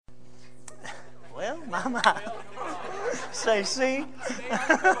My. Say see?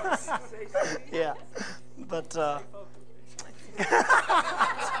 Yeah. But,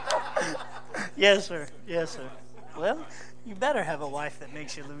 yes, sir. Yes, sir. Well, you better have a wife that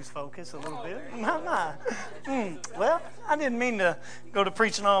makes you lose focus a little bit. My. Well, I didn't mean to go to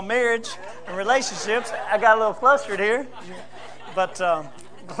preaching on marriage and relationships. I got a little flustered here. But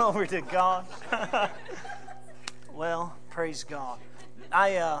glory to God. Well, praise God.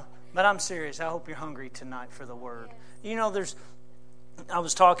 But I'm serious. I hope you're hungry tonight for the Word. You know, I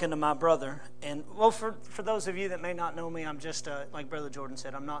was talking to my brother, and well, for those of you that may not know me, I'm just like Brother Jordan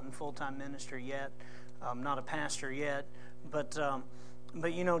said, I'm not in full-time ministry yet. I'm not a pastor yet, but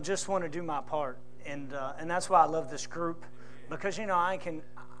you know, just want to do my part, and that's why I love this group, because you know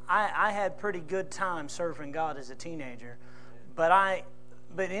I had pretty good time serving God as a teenager, but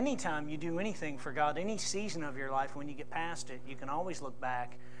anytime you do anything for God, any season of your life, when you get past it, you can always look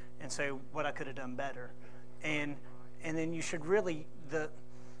back and say what I could have done better, and then you should really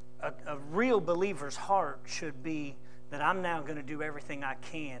a real believer's heart should be that I'm now going to do everything I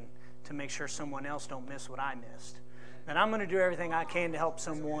can to make sure someone else don't miss what I missed. That I'm going to do everything I can to help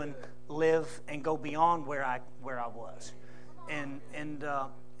someone live and go beyond where I was. And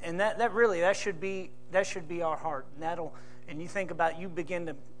that should be our heart. And you think about, you begin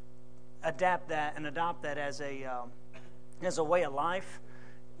to adapt that and adopt that as a way of life.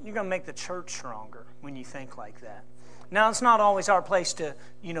 You're going to make the church stronger when you think like that. Now, it's not always our place to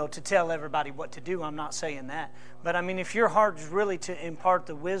tell everybody what to do. I'm not saying that. But, I mean, if your heart is really to impart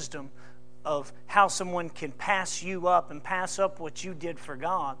the wisdom of how someone can pass you up and pass up what you did for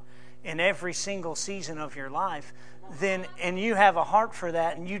God in every single season of your life, then, and you have a heart for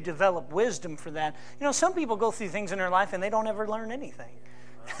that and you develop wisdom for that. You know, some people go through things in their life and they don't ever learn anything.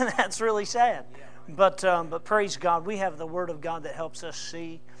 And that's really sad. But praise God, we have the Word of God that helps us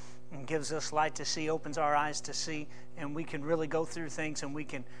see and gives us light to see, opens our eyes to see, and we can really go through things, and we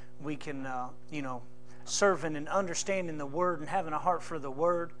can serving and understanding the Word and having a heart for the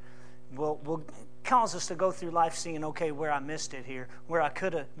Word will cause us to go through life seeing, okay, where I missed it here, what I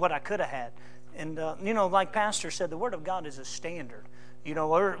could have had. And, like Pastor said, the Word of God is a standard. You know,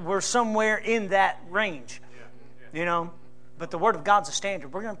 we're somewhere in that range, you know, but the Word of God's a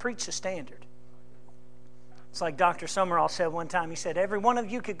standard. We're going to preach the standard. It's like Dr. Summerall said one time. He said, every one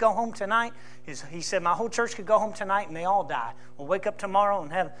of you could go home tonight. He said, my whole church could go home tonight and they all die. We'll wake up tomorrow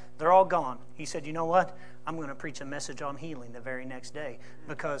and they're all gone. He said, you know what? I'm going to preach a message on healing the very next day,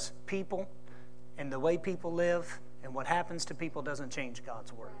 because people and the way people live and what happens to people doesn't change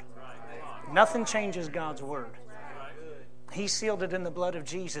God's Word. Nothing changes God's Word. He sealed it in the blood of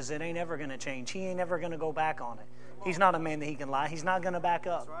Jesus. It ain't ever going to change. He ain't ever going to go back on it. He's not a man that he can lie. He's not going to back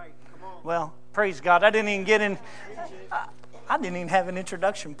up. Well, praise God. I didn't even have an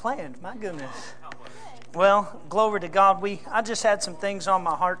introduction planned. My goodness. Well, glory to God. I just had some things on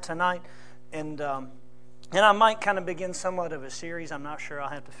my heart tonight, and I might kind of begin somewhat of a series. I'm not sure. I'll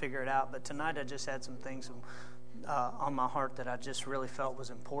have to figure it out. But tonight I just had some things on my heart that I just really felt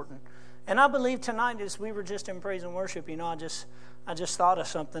was important. And I believe tonight, as we were just in praise and worship, you know, I just thought of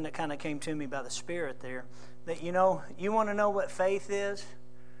something that kind of came to me by the Spirit there. That, you know, you want to know what faith is?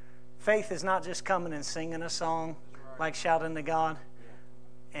 Faith is not just coming and singing a song, like shouting to God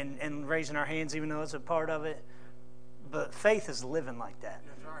and raising our hands, even though it's a part of it. But faith is living like that.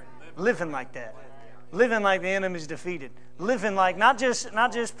 Living like that. Living like the enemy's defeated. Living like not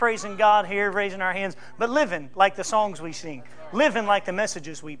just praising God here, raising our hands, but living like the songs we sing. Living like the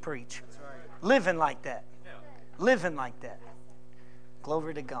messages we preach. Living like that. Living like that.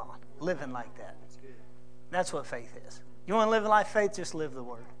 Glory to God. Living like that. That's what faith is. You want to live a life of faith? Just live the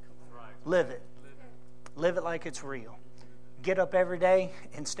Word. Live it. Live it like it's real. Get up every day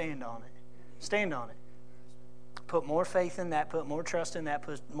and stand on it. Stand on it. Put more faith in that. Put more trust in that.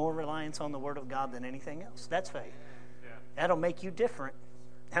 Put more reliance on the Word of God than anything else. That's faith. That'll make you different.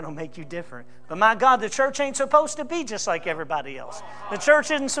 That'll make you different. But my God, the church ain't supposed to be just like everybody else. The church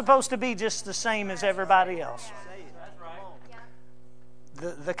isn't supposed to be just the same as everybody else.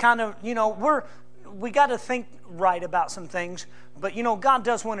 The kind of, you know, we got to think right about some things, but you know, God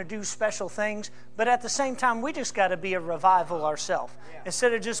does want to do special things, but at the same time, we just got to be a revival ourselves.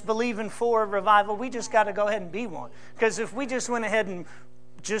 Instead of just believing for a revival, we just got to go ahead and be one. Because if we just went ahead and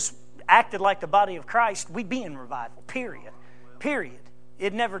just acted like the body of Christ, we'd be in revival, period.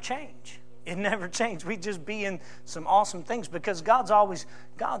 It'd never change. It never changed. We'd just be in some awesome things, because God's always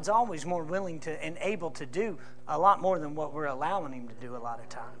more willing to and able to do a lot more than what we're allowing Him to do a lot of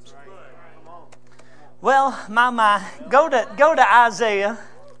times. Well, go to Isaiah.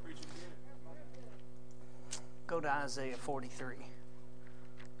 Go to Isaiah 43.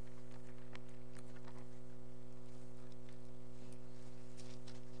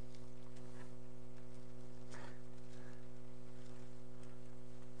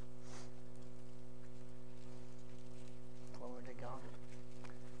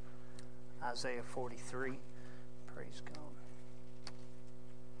 Isaiah 43. Praise God.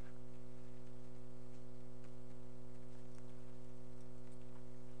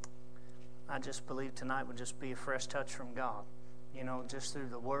 I just believe tonight would just be a fresh touch from God. You know, just through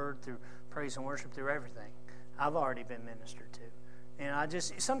the Word, through praise and worship, through everything. I've already been ministered to. And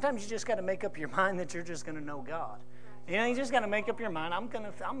sometimes you just got to make up your mind that you're just going to know God. You know, you just got to make up your mind. I'm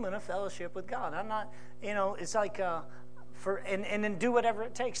gonna fellowship with God. I'm not. You know, it's like and then do whatever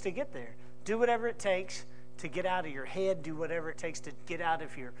it takes to get there. Do whatever it takes to get out of your head. Do whatever it takes to get out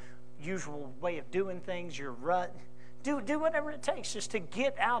of your usual way of doing things, your rut. Do whatever it takes just to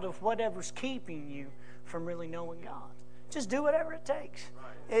get out of whatever's keeping you from really knowing God. Just do whatever it takes.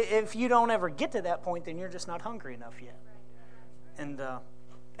 If you don't ever get to that point, then you're just not hungry enough yet. And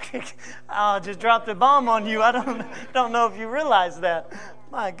I just dropped a bomb on you. I don't know if you realize that.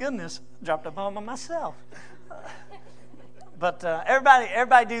 My goodness, dropped a bomb on myself. But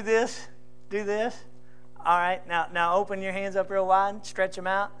everybody do this. Do this. All right, now open your hands up real wide. Stretch them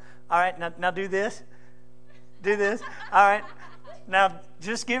out. All right, now do this. Do this. All right. Now,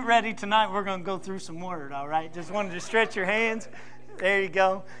 just get ready. Tonight we're going to go through some word, all right? Just wanted to stretch your hands. There you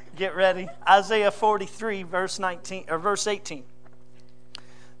go. Get ready. Isaiah 43, verse 18.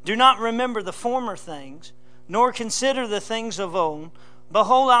 Do not remember the former things, nor consider the things of old.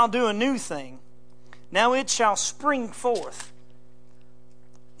 Behold, I'll do a new thing. Now it shall spring forth.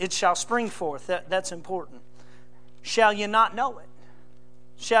 It shall spring forth. That's important. Shall you not know it?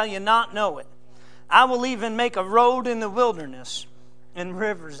 Shall you not know it? I will even make a road in the wilderness and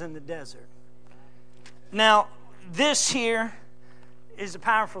rivers in the desert. Now, this here is a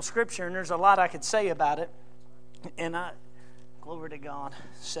powerful scripture, and there's a lot I could say about it. And glory to God,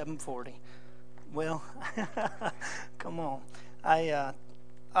 7:40. Well, come on. I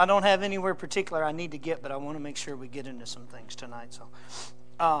don't have anywhere particular I need to get, but I want to make sure we get into some things tonight. So,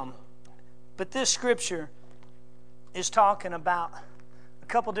 but this scripture is talking about a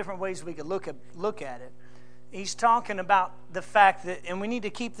couple different ways we could look at it. He's talking about the fact that, and we need to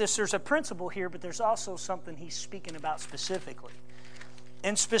keep this, there's a principle here, but there's also something he's speaking about specifically.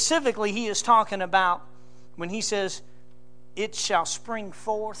 And specifically, he is talking about when he says, it shall spring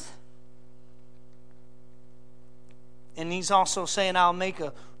forth. And he's also saying, I'll make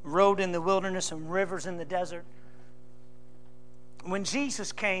a road in the wilderness and rivers in the desert. When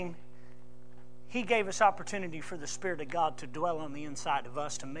Jesus came, He gave us opportunity for the Spirit of God to dwell on the inside of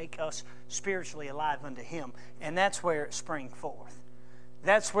us, to make us spiritually alive unto Him. And that's where it sprang forth.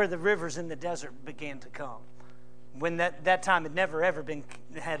 That's where the rivers in the desert began to come. When that time had never ever been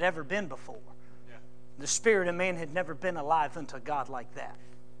before. Yeah. The spirit of man had never been alive unto God like that.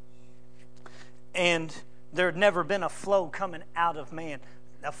 And there had never been a flow coming out of man,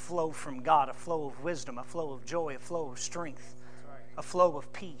 a flow from God, a flow of wisdom, a flow of joy, a flow of strength, a flow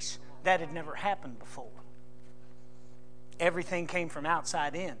of peace. That had never happened before. Everything came from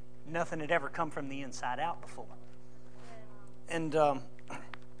outside in. Nothing had ever come from the inside out before. And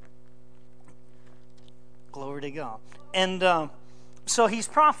glory to God. And so he's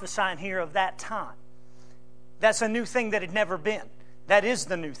prophesying here of that time. That's a new thing that had never been. That is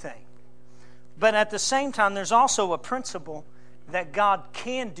the new thing. But at the same time, there's also a principle that God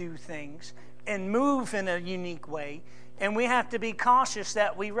can do things and move in a unique way, and we have to be cautious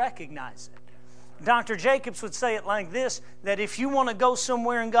that we recognize it. Dr. Jacobs would say it like this, that if you want to go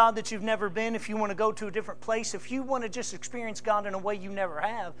somewhere in God that you've never been, if you want to go to a different place, if you want to just experience God in a way you never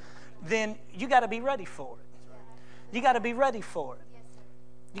have, then you got to be ready for it. You got to be ready for it.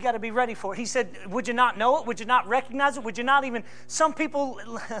 You got to be ready for it. He said, would you not know it? Would you not recognize it? Would you not even... Some people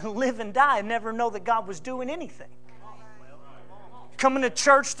live and die and never know that God was doing anything. Coming to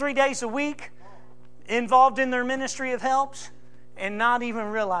church 3 days a week, involved in their ministry of helps, and not even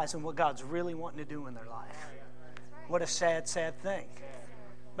realizing what God's really wanting to do in their life. What a sad, sad thing.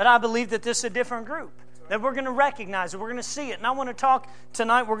 But I believe that this is a different group, that we're going to recognize it, we're going to see it. And I want to talk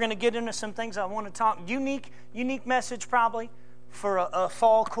tonight, we're going to get into some things I want to talk. Unique message probably for a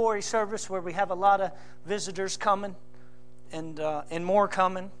fall Corey service where we have a lot of visitors coming and more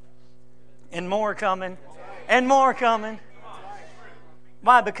coming and more coming and more coming.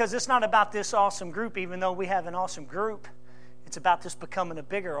 Why? Because it's not about this awesome group, even though we have an awesome group. It's about this becoming a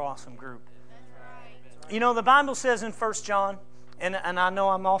bigger awesome group. You know, the Bible says in 1 John, and I know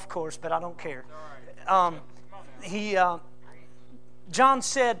I'm off course, but I don't care. John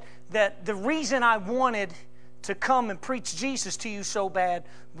said that the reason I wanted to come and preach Jesus to you so bad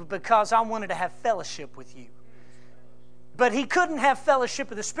was because I wanted to have fellowship with you. But he couldn't have fellowship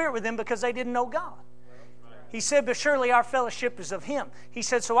of the Spirit with them because they didn't know God. He said, but surely our fellowship is of Him. He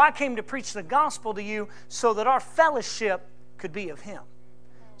said, so I came to preach the gospel to you so that our fellowship could be of Him.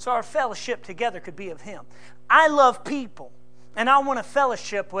 so our fellowship together could be of Him. I love people, and I want to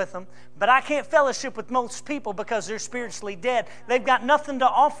fellowship with them, but I can't fellowship with most people because they're spiritually dead. They've got nothing to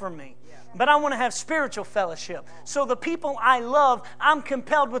offer me. But I want to have spiritual fellowship. So the people I love, I'm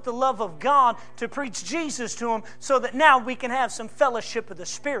compelled with the love of God to preach Jesus to them so that now we can have some fellowship of the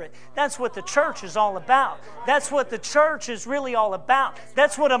Spirit. That's what the church is all about. That's what the church is really all about.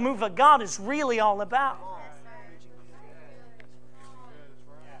 That's what a move of God is really all about.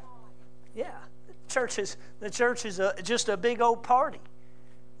 Yeah, the church is just a big old party.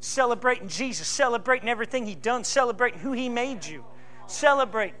 Celebrating Jesus, celebrating everything He done, celebrating who He made you,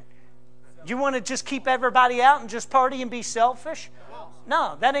 celebrating. You want to just keep everybody out and just party and be selfish?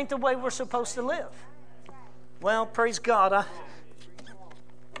 No, that ain't the way we're supposed to live. Well, praise God. I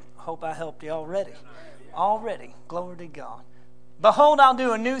hope I helped you already. Already. Glory to God. Behold, I'll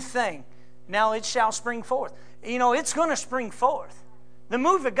do a new thing. Now it shall spring forth. You know, it's going to spring forth. The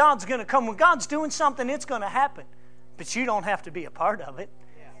move of God's going to come. When God's doing something, it's going to happen. But you don't have to be a part of it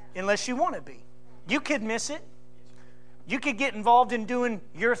unless you want to be. You could miss it. You could get involved in doing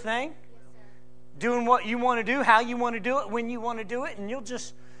your thing. Doing what you want to do, how you want to do it, when you want to do it, and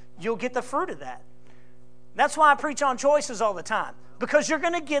you'll get the fruit of that. That's why I preach on choices all the time, because you're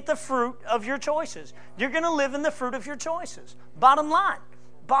going to get the fruit of your choices. You're going to live in the fruit of your choices. Bottom line.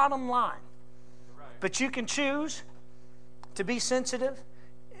 But you can choose to be sensitive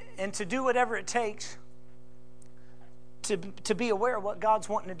and to do whatever it takes to be aware of what God's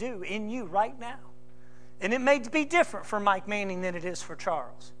wanting to do in you right now. And it may be different for Mike Manning than it is for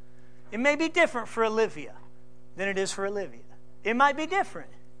Charles. It may be different for Olivia than it is for Olivia. It might be different.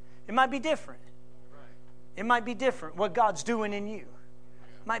 It might be different. It might be different. What God's doing in you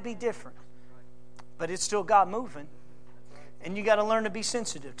might be different. But it's still God moving. And you got to learn to be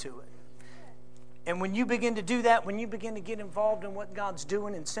sensitive to it. And when you begin to do that, when you begin to get involved in what God's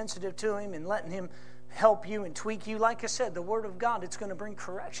doing and sensitive to Him and letting Him help you and tweak you, like I said, the Word of God, it's going to bring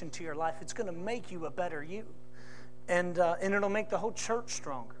correction to your life. It's going to make you a better you. And it'll make the whole church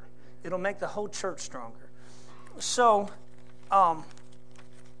stronger. It'll make the whole church stronger. So,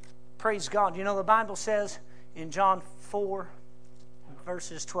 praise God. You know, the Bible says in John 4,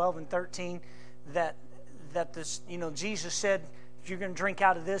 verses 12 and 13, that this, you know, Jesus said, if you're going to drink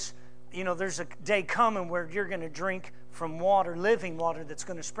out of this, you know, there's a day coming where you're going to drink from water, living water, that's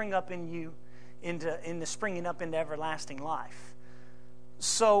going to spring up in you, springing up into everlasting life.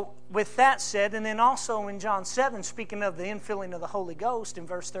 So with that said, and then also in John 7, speaking of the infilling of the Holy Ghost, in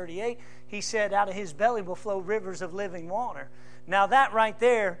verse 38, He said, out of His belly will flow rivers of living water. Now that right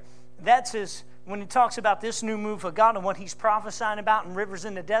there, that's when He talks about this new move of God and what He's prophesying about in rivers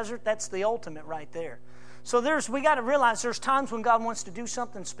in the desert, that's the ultimate right there. So we got to realize there's times when God wants to do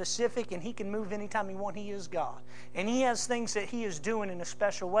something specific and He can move anytime He wants. He is God. And He has things that He is doing in a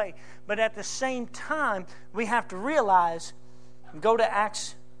special way. But at the same time, we have to realize, go to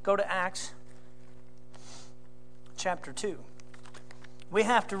Acts chapter 2. We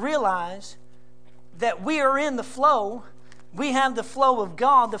have to realize that we are in the flow. We have the flow of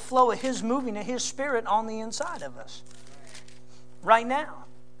God, the flow of His moving of His Spirit on the inside of us right now.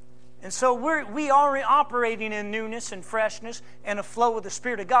 And so we are operating in newness and freshness and a flow of the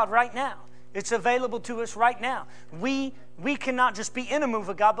Spirit of God right now. It's available to us right now. We cannot just be in a move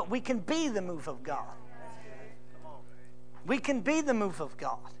of God, but we can be the move of God. We can be the move of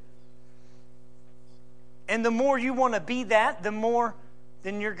God. And the more you want to be that, the more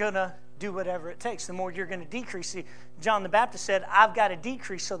then you're going to do whatever it takes. The more you're going to decrease. See, John the Baptist said, I've got to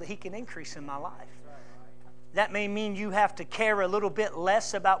decrease so that He can increase in my life. That may mean you have to care a little bit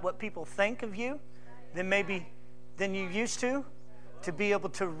less about what people think of you than you used to be able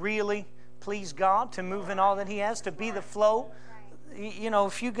to really please God, to move in all that He has, to be the flow. You know,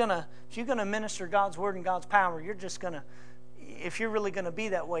 if you're gonna minister God's word and God's power, if you're really going to be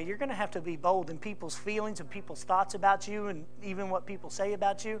that way, you're going to have to be bold in people's feelings and people's thoughts about you and even what people say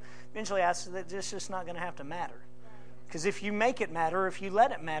about you. Eventually, it's just not going to have to matter. Because if you make it matter, if you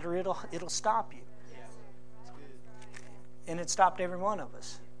let it matter, it'll stop you. And it stopped every one of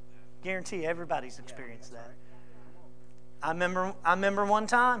us. Guarantee everybody's experienced that. I remember one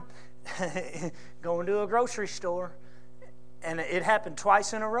time going to a grocery store, and it happened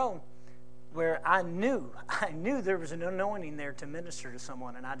twice in a row, where I knew there was an anointing there to minister to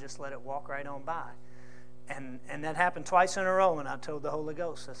someone, and I just let it walk right on by. And that happened twice in a row, and I told the Holy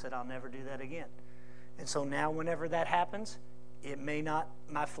Ghost, I said, I'll never do that again. And so now whenever that happens,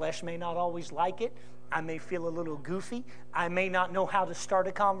 My flesh may not always like it. I may feel a little goofy. I may not know how to start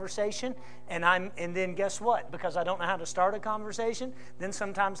a conversation. And then guess what? Because I don't know how to start a conversation, then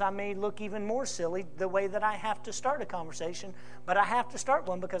sometimes I may look even more silly the way that I have to start a conversation. But I have to start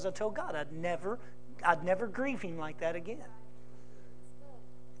one because I told God I'd never grieve Him like that again.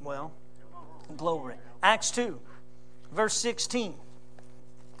 Well, glory. Acts 2, verse 16.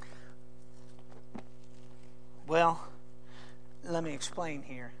 Well, let me explain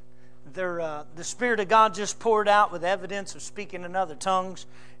here. The Spirit of God just poured out with evidence of speaking in other tongues,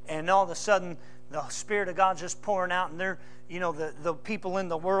 and all of a sudden the Spirit of God just pouring out, and the people in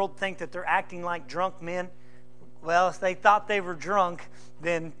the world think that they're acting like drunk men. Well, if they thought they were drunk,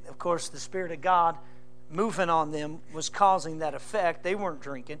 then of course the Spirit of God moving on them was causing that effect. They weren't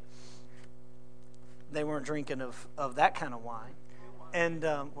drinking. They weren't drinking of that kind of wine. And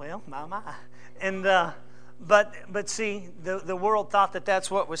my. And But see, the world thought that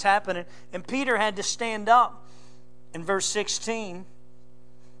that's what was happening. And Peter had to stand up in verse 16.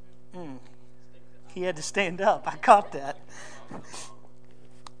 He had to stand up. I caught that.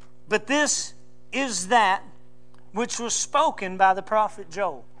 But this is that which was spoken by the prophet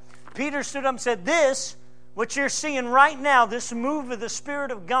Joel. Peter stood up and said, this, what you're seeing right now, this move of the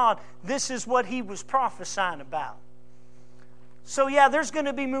Spirit of God, this is what he was prophesying about. So yeah, there's going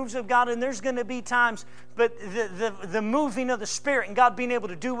to be moves of God and there's going to be times, but the moving of the Spirit and God being able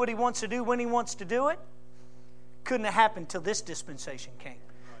to do what He wants to do when He wants to do it couldn't have happened till this dispensation came.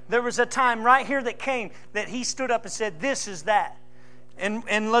 There was a time right here that came that He stood up and said, this is that.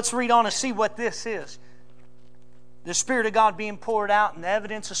 And let's read on and see what this is. The Spirit of God being poured out and the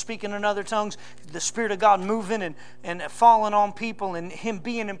evidence of speaking in other tongues, the Spirit of God moving and falling on people and Him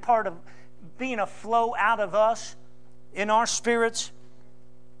being a flow out of us. In our spirits,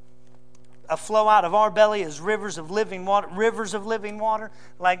 a flow out of our belly is rivers of living water,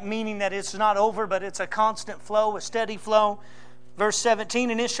 like meaning that it's not over, but it's a constant flow, a steady flow. Verse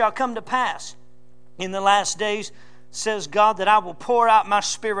 17, and it shall come to pass in the last days, says God, that I will pour out my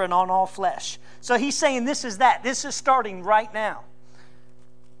Spirit on all flesh. So He's saying this is that. This is starting right now.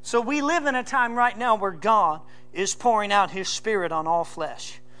 So we live in a time right now where God is pouring out His Spirit on all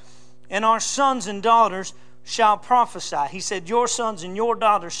flesh. And our sons and daughters shall prophesy. He said, your sons and your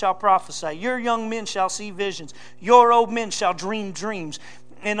daughters shall prophesy. Your young men shall see visions. Your old men shall dream dreams.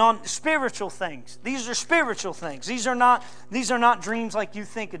 And on spiritual things. These are spiritual things. These are not dreams like you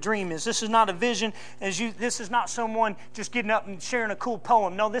think a dream is. This is not a vision. This is not someone just getting up and sharing a cool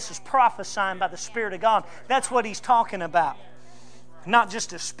poem. No, this is prophesying by the Spirit of God. That's what He's talking about. Not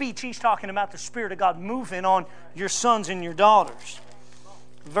just a speech. He's talking about the Spirit of God moving on your sons and your daughters.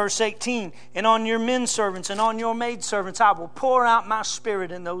 Verse 18, and on your men servants and on your maid servants I will pour out my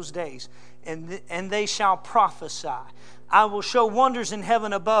Spirit in those days, and they shall prophesy. I will show wonders in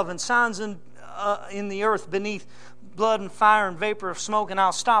heaven above and signs in the earth beneath, blood and fire and vapor of smoke. And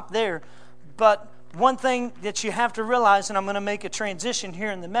I'll stop there. But one thing that you have to realize, and I'm going to make a transition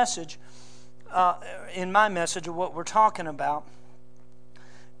here in the message, in my message of what we're talking about,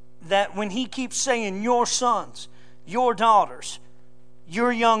 that when He keeps saying your sons, your daughters,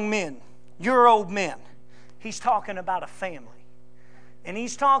 your young men, your old men, He's talking about a family. And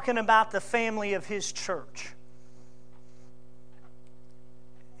He's talking about the family of His church.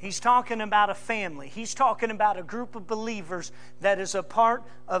 He's talking about a family. He's talking about a group of believers that is a part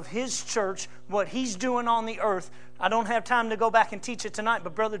of His church, what He's doing on the earth. I don't have time to go back and teach it tonight,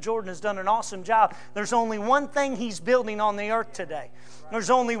 but Brother Jordan has done an awesome job. There's only one thing He's building on the earth today.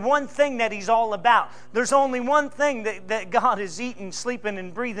 There's only one thing that He's all about. There's only one thing that God is eating, sleeping,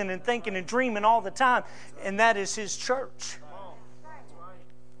 and breathing, and thinking, and dreaming all the time, and that is His church.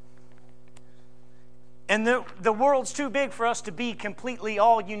 And the world's too big for us to be completely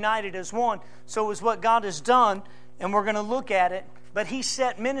all united as one. So is what God has done, and we're going to look at it. But He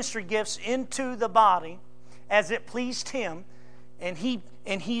set ministry gifts into the body as it pleased Him. And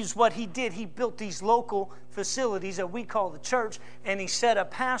he's what He did. He built these local facilities that we call the church, and He set a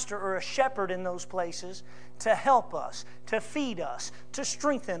pastor or a shepherd in those places to help us, to feed us, to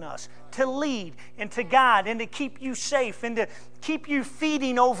strengthen us, to lead and to guide and to keep you safe and to keep you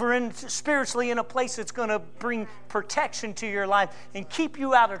feeding over spiritually in a place that's going to bring protection to your life and keep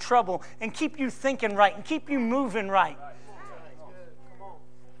you out of trouble and keep you thinking right and keep you moving right.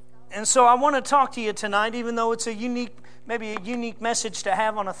 And so I want to talk to you tonight, even though it's maybe a unique message to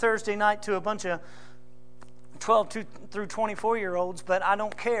have on a Thursday night to a bunch of 12 through 24-year-olds, but I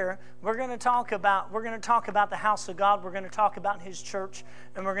don't care. We're going to talk about the house of God. We're going to talk about His church,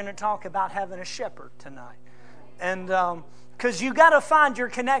 and we're going to talk about having a shepherd tonight. And because you got to find your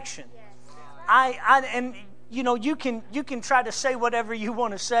connection. And you can try to say whatever you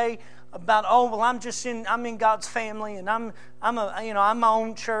want to say about, oh, well, I'm in God's family, and I'm my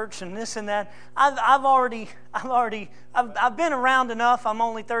own church and this and that. I've been around enough. I'm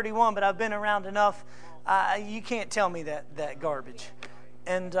only 31, but I've been around enough. You can't tell me that garbage.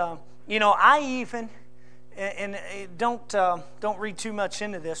 And I even, and don't read too much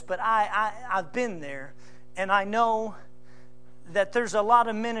into this, but I've been there, and I know that there's a lot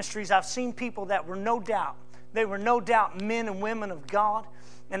of ministries. I've seen people that were no doubt men and women of God.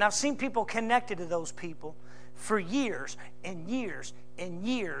 And I've seen people connected to those people for years and years and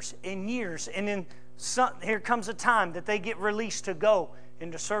years and years. And then here comes a time that they get released to go and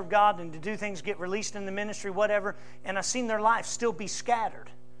to serve God and to do things, get released in the ministry, whatever. And I've seen their life still be scattered.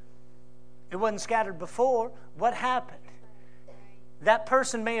 It wasn't scattered before. What happened? That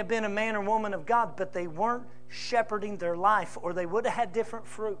person may have been a man or woman of God, but they weren't shepherding their life, or they would have had different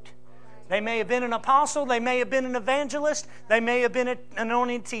fruit. They may have been an apostle, they may have been an evangelist, they may have been an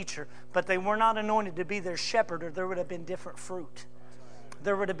anointed teacher, but they were not anointed to be their shepherd, or there would have been different fruit.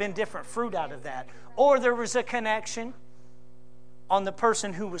 There would have been different fruit out of that. Or there was a connection on the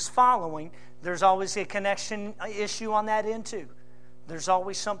person who was following. There's always a connection issue on that end too. There's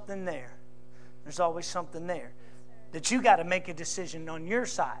always something there. There's always something there that you got to make a decision on your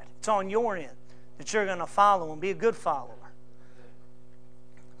side. It's on your end that you're going to follow and be a good follower.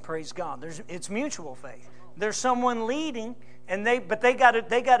 Praise God. It's mutual faith. There's someone leading, but they got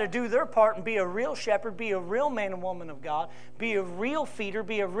to do their part and be a real shepherd, be a real man and woman of God, be a real feeder,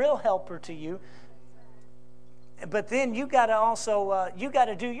 be a real helper to you. But then you got to also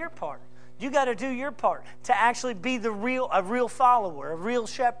do your part. You got to do your part to actually be a real follower, a real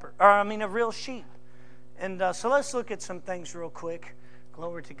shepherd, a real sheep. And so let's look at some things real quick.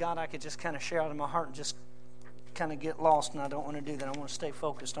 Glory to God. I could just kind of share out of my heart and just kind of get lost, and I don't want to do that. I want to stay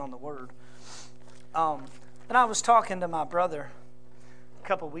focused on the Word. And I was talking to my brother a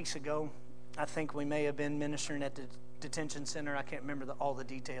couple weeks ago. I think we may have been ministering at the detention center. I can't remember all the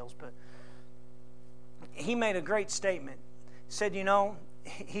details, but he made a great statement. He said,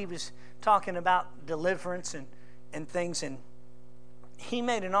 he was talking about deliverance and things, and he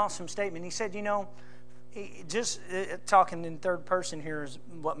made an awesome statement. He said, just talking in third person here is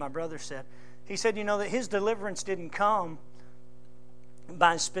what my brother said. He said, that his deliverance didn't come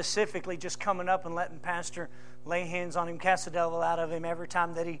by specifically just coming up and letting Pastor lay hands on him, cast the devil out of him every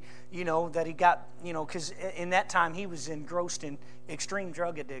time that he got, because in that time he was engrossed in extreme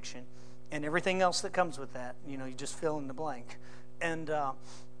drug addiction and everything else that comes with that. You just fill in the blank. And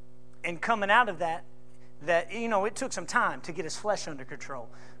coming out of that, it took some time to get his flesh under control.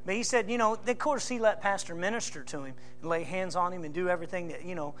 But he said, of course he let Pastor minister to him and lay hands on him and do everything that,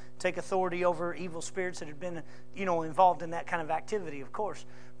 take authority over evil spirits that had been, involved in that kind of activity, of course.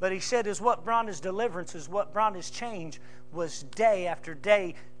 But he said is what brought his deliverance, is what brought his change, was day after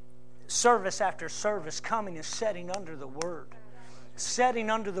day, service after service, coming and setting under the Word. Setting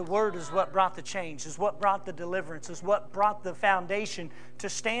under the Word is what brought the change, is what brought the deliverance, is what brought the foundation to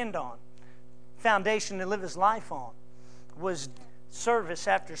stand on. Foundation to live his life on was service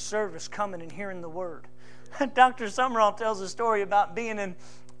after service, coming and hearing the Word. Dr. Summerall tells a story about being in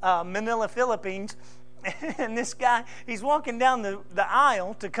Manila, Philippines, and this guy, he's walking down the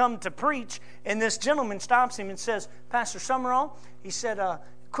aisle to come to preach, and this gentleman stops him and says, Pastor Summerall, he said,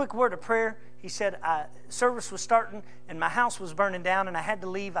 quick word of prayer. He said, service was starting and my house was burning down and I had to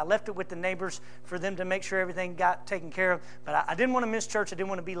leave. I left it with the neighbors for them to make sure everything got taken care of. But I didn't want to miss church. I didn't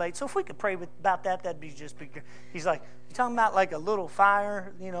want to be late. So if we could pray about that, that'd be just big. He's like, you talking about like a little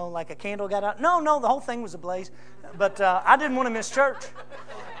fire, like a candle got out? No, the whole thing was ablaze. But I didn't want to miss church.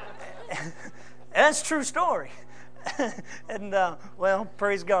 That's a true story. And,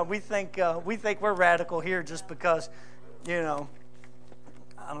 praise God. We think we're radical here just because,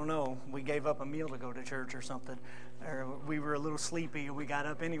 I don't know, we gave up a meal to go to church or something. Or we were a little sleepy and we got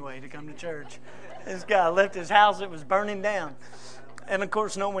up anyway to come to church. This guy left his house, it was burning down. And of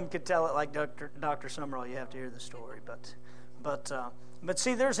course, no one could tell it like Dr. Summerall. You have to hear the story. But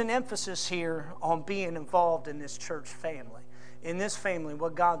see, there's an emphasis here on being involved in this church family. In this family,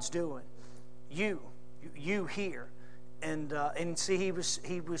 what God's doing. You here. And see, he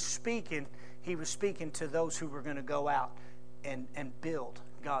was speaking to those who were going to go out and build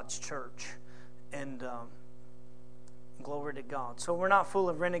God's church. And glory to God. So we're not full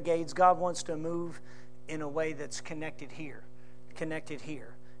of renegades. God wants to move in a way that's connected here.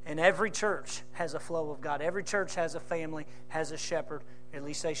 And every church has a flow of God. Every church has a family, has a shepherd. At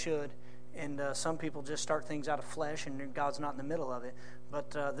least they should. And some people just start things out of flesh and God's not in the middle of it.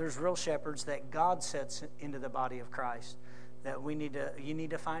 But there's real shepherds that God sets into the body of Christ. that you need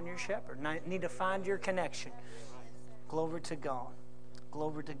to find your shepherd. You need to find your connection. Glory to God.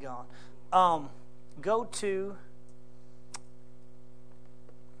 Glory to God. Go to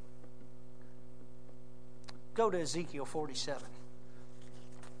Ezekiel 47.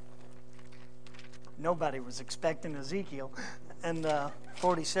 Nobody was expecting Ezekiel. And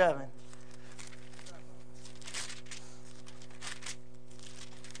 47.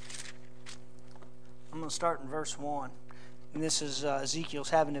 I'm going to start in verse 1. And this is Ezekiel's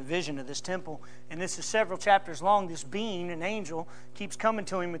having a vision of this temple. And this is several chapters long. This being, an angel, keeps coming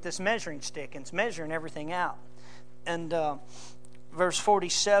to him with this measuring stick. And it's measuring everything out. And verse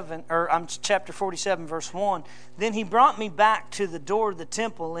 47, chapter 47, verse 1. Then he brought me back to the door of the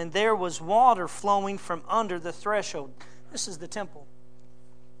temple, and there was water flowing from under the threshold. This is the temple.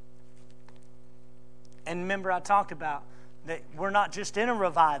 And remember, I talked about that we're not just in a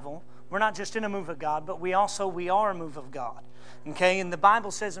revival. We're not just in a move of God, but we are a move of God. Okay? And the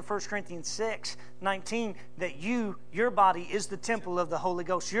Bible says in 1 Corinthians 6:19 that your body is the temple of the Holy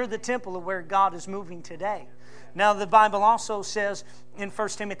Ghost. You're the temple of where God is moving today. Now, the Bible also says in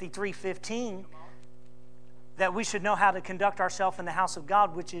 1 Timothy 3:15 that we should know how to conduct ourselves in the house of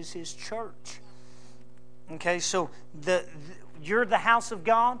God, which is His church. Okay? So you're the house of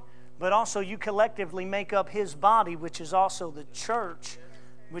God, but also you collectively make up His body, which is also the church,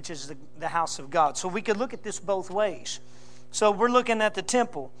 which is the house of God. So we could look at this both ways. So we're looking at the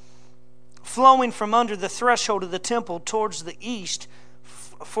temple. Flowing from under the threshold of the temple towards the east,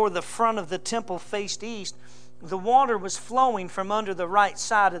 for the front of the temple faced east, the water was flowing from under the right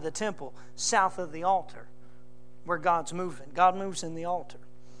side of the temple, south of the altar, where God's moving. God moves in the altar.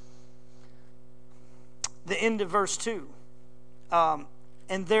 The end of verse 2.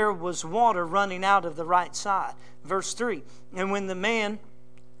 And there was water running out of the right side. Verse 3. And when the man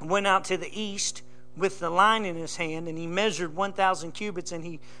went out to the east with the line in his hand, and he measured 1,000 cubits, and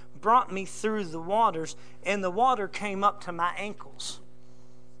he brought me through the waters, and the water came up to my ankles.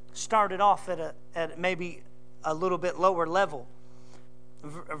 Started off at maybe a little bit lower level.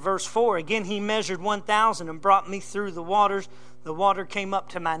 Verse 4, again he measured 1,000 and brought me through the waters. The water came up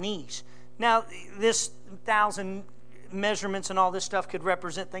to my knees. Now, this 1,000 measurements and all this stuff could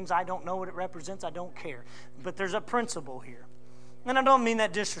represent things. I don't know what it represents. I don't care. But there's a principle here. And I don't mean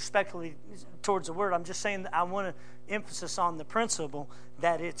that disrespectfully towards the word. I'm just saying that I want to emphasis on the principle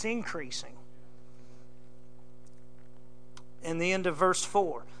that it's increasing. In the end of verse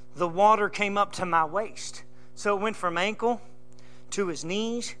 4, the water came up to my waist. So it went from ankle to his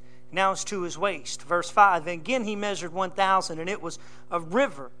knees. Now it's to his waist. Verse 5, and again he measured 1,000, and it was a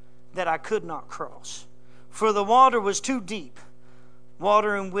river that I could not cross. For the water was too deep,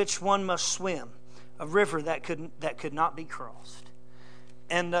 water in which one must swim, a river that could not be crossed.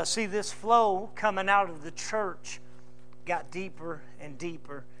 And see, this flow coming out of the church got deeper and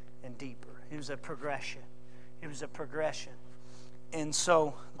deeper and deeper. It was a progression. It was a progression. And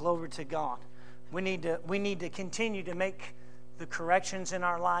so, glory to God. We need to continue to make the corrections in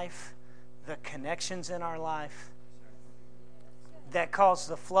our life, the connections in our life that cause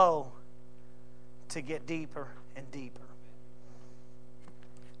the flow to get deeper and deeper.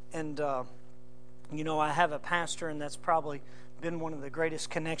 And, I have a pastor, and that's probably been one of the greatest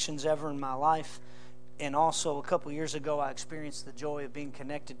connections ever in my life. And also, a couple years ago, I experienced the joy of being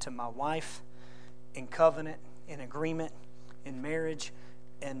connected to my wife in covenant, in agreement, in marriage.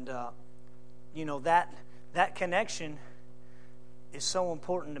 And, that connection is so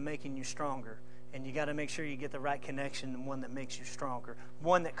important to making you stronger. And you got to make sure you get the right connection, and one that makes you stronger,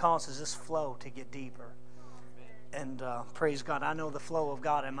 one that causes this flow to get deeper. And praise God, I know the flow of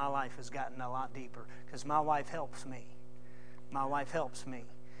God in my life has gotten a lot deeper because my wife helps me. My wife helps me.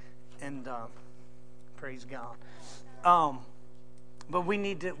 And praise God. But we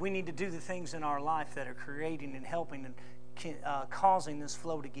need to do the things in our life that are creating and helping and causing this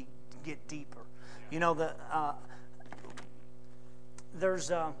flow to get deeper.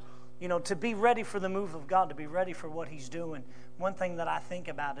 To be ready for the move of God, to be ready for what He's doing, one thing that I think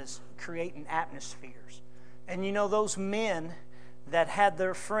about is creating atmospheres. And those men that had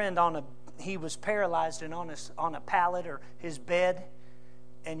their friend he was paralyzed and on a pallet or his bed,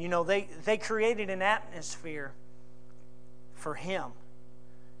 and they created an atmosphere for him.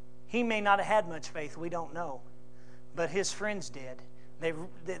 He may not have had much faith, we don't know, but his friends did.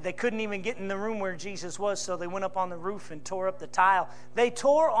 They couldn't even get in the room where Jesus was, so they went up on the roof and tore up the tile. They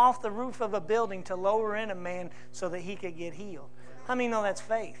tore off the roof of a building to lower in a man so that he could get healed. How many know that's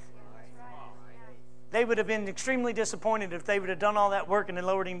faith? They would have been extremely disappointed if they would have done all that work and then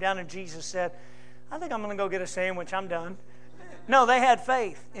lowered him down and Jesus said, I think I'm going to go get a sandwich. I'm done. No, they had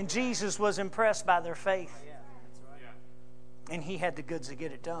faith, and Jesus was impressed by their faith. And He had the goods to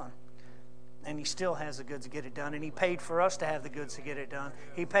get it done. And He still has the goods to get it done. And He paid for us to have the goods to get it done.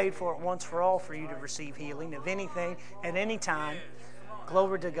 He paid for it once for all for you to receive healing of anything, at any time.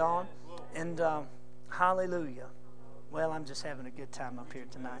 Glory to God. And hallelujah. Well, I'm just having a good time up here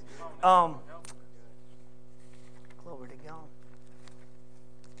tonight. Glory to God.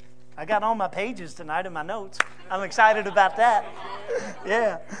 I got all my pages tonight in my notes. I'm excited about that.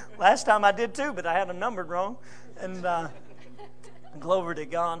 Yeah. Last time I did too, but I had them numbered wrong. And glory to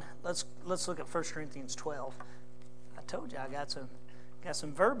God. Let's look at 1 Corinthians 12. I told you I got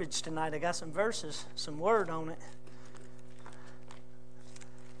some verbiage tonight. I got some verses, some word on it.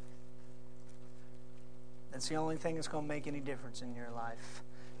 That's the only thing that's going to make any difference in your life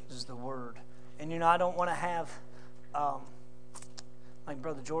is the Word. And, I don't want to have, like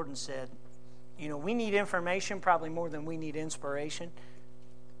Brother Jordan said, we need information probably more than we need inspiration.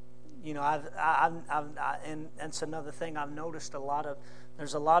 And that's another thing I've noticed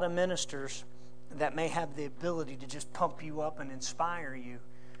there's a lot of ministers that may have the ability to just pump you up and inspire you.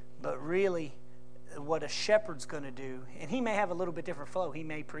 But really, what a shepherd's going to do, and he may have a little bit different flow. He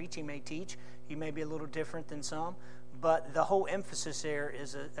may preach, he may teach, he may be a little different than some, but the whole emphasis there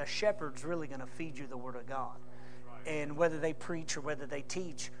is a shepherd's really going to feed you the Word of God. And whether they preach or whether they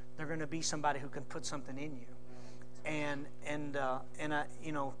teach, they're going to be somebody who can put something in you. And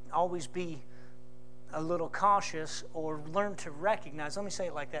always be a little cautious or learn to recognize. Let me say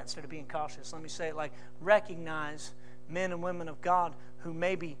it like that instead of being cautious. Let me say it like recognize men and women of God who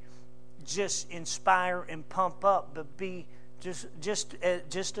maybe just inspire and pump up, but be just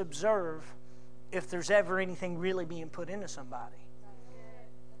observe if there's ever anything really being put into somebody.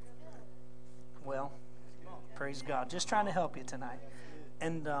 Well, praise God. Just trying to help you tonight.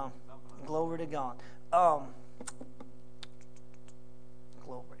 And glory to God. Glory.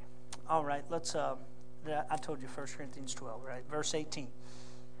 All right, let's. I told you 1 Corinthians 12, right? Verse 18.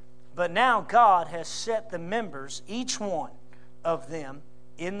 But now God has set the members, each one of them,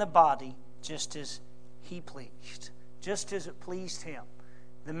 in the body just as He pleased. Just as it pleased Him.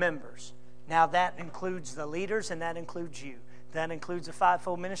 The members. Now that includes the leaders and that includes you. That includes the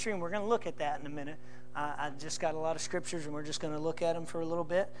fivefold ministry, and we're going to look at that in a minute. I just got a lot of scriptures, and we're just going to look at them for a little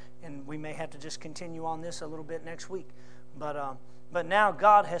bit, and we may have to just continue on this a little bit next week. But now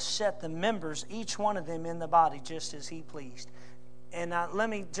God has set the members, each one of them, in the body just as He pleased. And let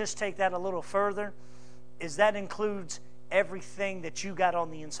me just take that a little further, is that includes everything that you got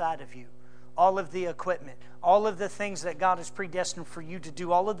on the inside of you. All of the equipment, all of the things that God has predestined for you to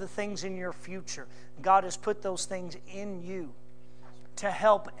do, all of the things in your future. God has put those things in you to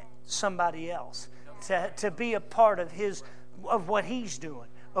help somebody else, to be a part of what He's doing,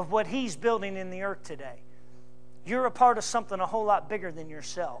 of what He's building in the earth today. You're a part of something a whole lot bigger than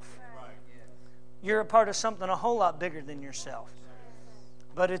yourself. You're a part of something a whole lot bigger than yourself.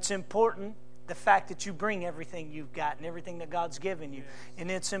 But it's important, the fact that you bring everything you've got and everything that God's given you.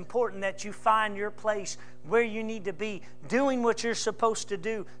 And it's important that you find your place where you need to be, doing what you're supposed to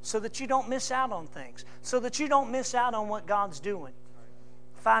do so that you don't miss out on things, so that you don't miss out on what God's doing.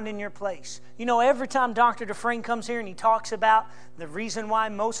 Finding your place. Every time Dr. Dufresne comes here and he talks about the reason why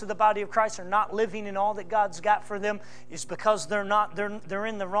most of the body of Christ are not living in all that God's got for them is because they're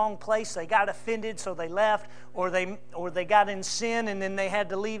in the wrong place. They got offended, so they left, or they got in sin and then they had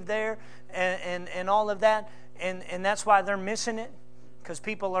to leave there, and all of that, and that's why they're missing it. Because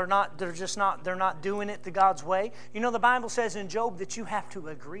people they're not doing it the God's way. The Bible says in Job that you have to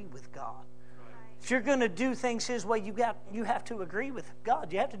agree with God. If you're going to do things His way, you have to agree with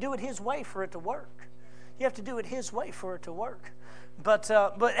God. You have to do it His way for it to work. You have to do it His way for it to work. But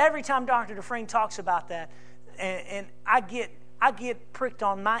every time Dr. Dufresne talks about that, and I get pricked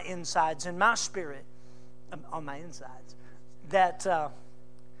on my insides and my spirit, on my insides, that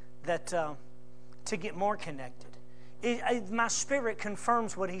to get more connected. My spirit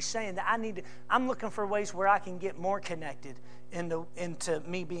confirms what he's saying, that I'm looking for ways where I can get more connected into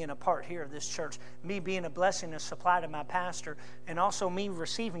me being a part here of this church, me being a blessing, a supply to my pastor, and also me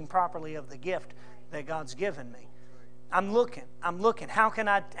receiving properly of the gift that God's given me. I'm looking. How can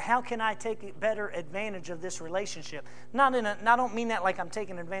I take better advantage of this relationship? I don't mean that like I'm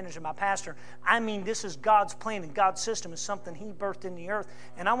taking advantage of my pastor. I mean this is God's plan and God's system is something He birthed in the earth,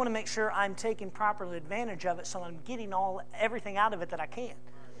 and I want to make sure I'm taking proper advantage of it, so I'm getting everything out of it that I can.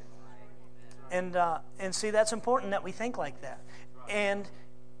 And see, that's important that we think like that. And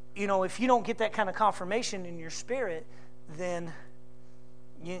if you don't get that kind of confirmation in your spirit, then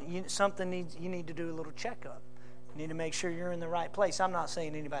you need to do a little checkup. You need to make sure you're in the right place. I'm not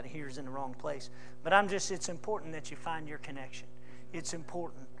saying anybody here is in the wrong place, but it's important that you find your connection. It's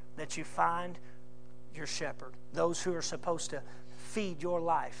important that you find your shepherd, those who are supposed to feed your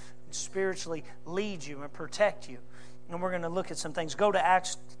life, and spiritually lead you and protect you. And we're going to look at some things. Go to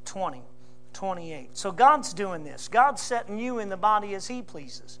Acts 20:28. So God's doing this. God's setting you in the body as He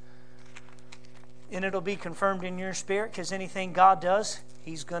pleases. And it'll be confirmed in your spirit, because anything God does,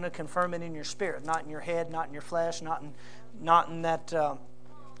 He's going to confirm it in your spirit, not in your head, not in your flesh, not in that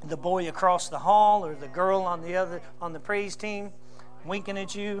the boy across the hall or the girl on the praise team winking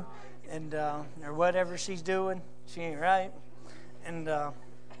at you, and or whatever she's doing. She ain't right. And I'm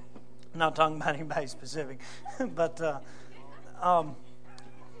not talking about anybody specific, but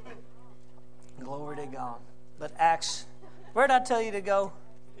glory to God. But Acts, where did I tell you to go?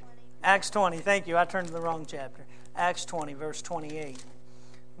 Acts 20. Thank you. I turned to the wrong chapter. Acts 20, verse 28.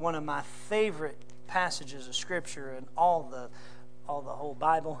 One of my favorite passages of Scripture in all the whole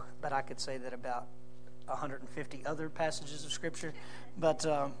Bible, but I could say that about 150 other passages of Scripture. But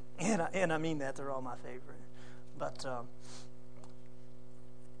and I mean that they're all my favorite. But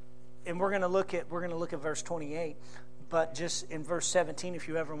and we're going to look at verse 28. But just in verse 17, if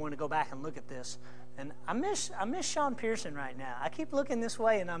you ever want to go back and look at this. And I miss Sean Pearson right now. I keep looking this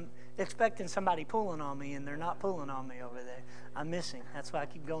way, and I'm expecting somebody pulling on me, and they're not pulling on me over there. I miss him. That's why I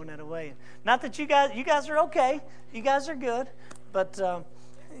keep going that way. Not that you guys are okay. You guys are good, but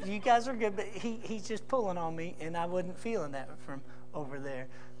you guys are good. But he's just pulling on me, and I wasn't feeling that from over there.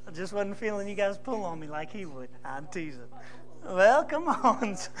 I just wasn't feeling you guys pull on me like he would. I'm teasing. Well, come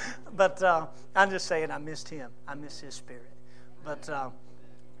on. But I'm just saying I missed him. I miss his spirit. But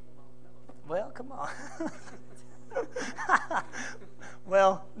well, come on.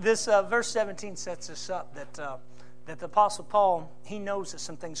 Well, this verse 17 sets us up that the Apostle Paul, he knows that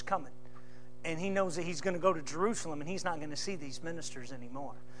some things coming. And he knows that he's going to go to Jerusalem and he's not going to see these ministers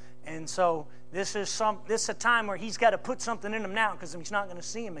anymore. And so this is a time where he's got to put something in them now, because he's not going to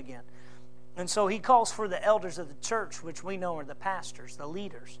see them again. And so he calls for the elders of the church, which we know are the pastors, the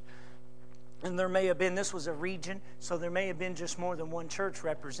leaders. And there may have been, this was a region, so there may have been just more than one church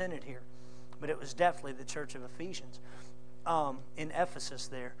represented here. But it was definitely the church of Ephesians in Ephesus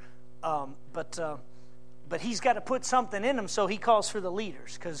there. But he's got to put something in them, so he calls for the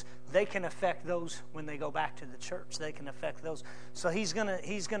leaders, because they can affect those when they go back to the church. They can affect those. So he's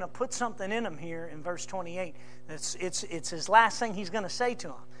gonna put something in them here in verse 28. It's his last thing he's going to say to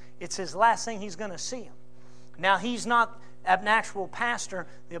them. It's his last thing he's going to see them. Now, he's not an actual pastor.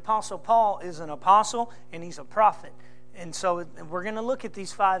 The Apostle Paul is an apostle, and he's a prophet. And so we're going to look at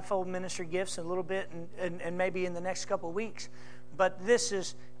these fivefold ministry gifts a little bit and maybe in the next couple of weeks. But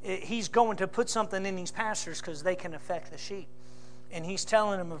he's going to put something in these pastors because they can affect the sheep. And he's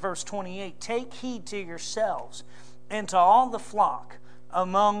telling them in verse 28, take heed to yourselves and to all the flock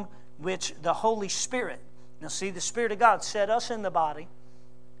among which the Holy Spirit, now see, the Spirit of God set us in the body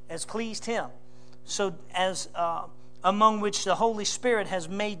as pleased Him. So as among which the Holy Spirit has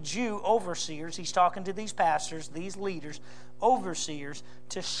made you overseers. He's talking to these pastors, these leaders, overseers,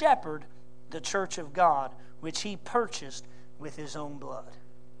 to shepherd the church of God, which He purchased with His own blood.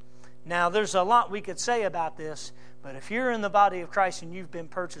 Now, there's a lot we could say about this, but if you're in the body of Christ and you've been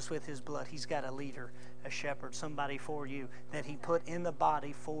purchased with His blood, He's got a leader, a shepherd, somebody for you that He put in the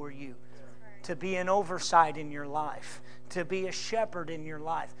body for you. To be an oversight in your life, to be a shepherd in your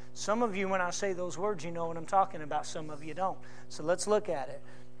life. Some of you, when I say those words, you know what I'm talking about. Some of you don't. So let's look at it.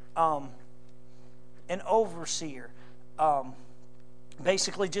 An overseer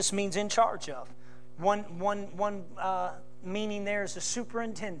basically just means in charge of. One meaning there is a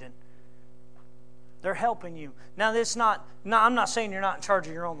superintendent. They're helping you. Now, I'm not saying you're not in charge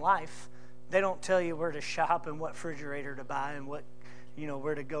of your own life. They don't tell you where to shop and what refrigerator to buy and what,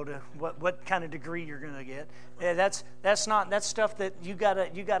 where to go to, what kind of degree you're going to get. Yeah, that's stuff that you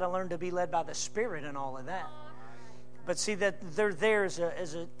gotta learn to be led by the Spirit and all of that. But see that they're there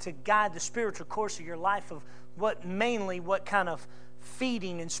to guide the spiritual course of your life of what kind of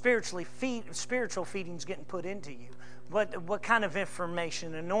feeding and spiritual feeding is getting put into you. What kind of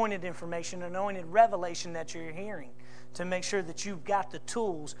information, anointed revelation that you're hearing to make sure that you've got the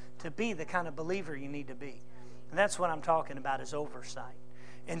tools to be the kind of believer you need to be. And that's what I'm talking about is oversight.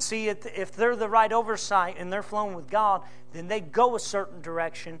 And see, if they're the right oversight and they're flowing with God, then they go a certain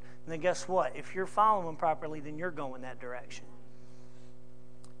direction. And then guess what? If you're following them properly, then you're going that direction.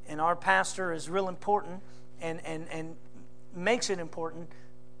 And our pastor is real important and makes it important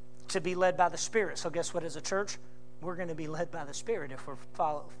to be led by the Spirit. So guess what? As a church, we're going to be led by the Spirit if we're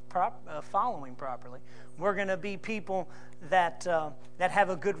following properly. We're going to be people that have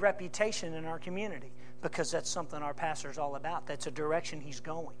a good reputation in our community, because that's something our pastor's all about. That's a direction he's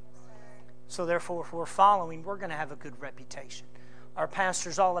going. So therefore, if we're following, we're going to have a good reputation. Our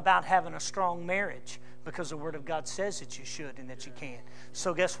pastor's all about having a strong marriage because the Word of God says that you should and that you can.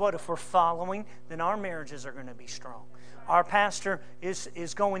 So guess what? If we're following, then our marriages are going to be strong. Our pastor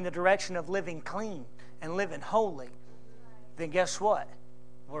is going the direction of living clean and living holy. Then guess what?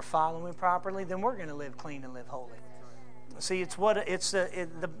 We're following properly, then we're going to live clean and live holy. See,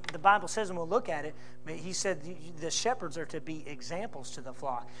 the Bible says, and we'll look at it. He said the shepherds are to be examples to the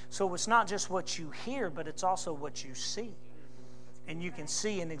flock. So it's not just what you hear, but it's also what you see. And you can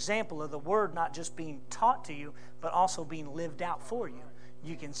see an example of the Word not just being taught to you, but also being lived out for you.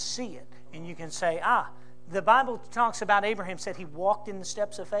 You can see it, and you can say, the Bible talks about Abraham said he walked in the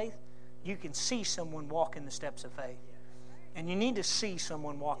steps of faith. You can see someone walk in the steps of faith. And you need to see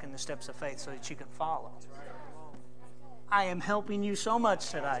someone walk in the steps of faith so that you can follow. I am helping you so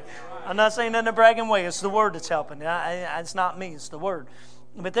much today. I'm not saying that in a bragging way. It's the Word that's helping. It's not me. It's the Word.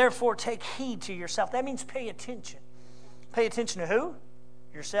 But therefore, take heed to yourself. That means pay attention. Pay attention to who?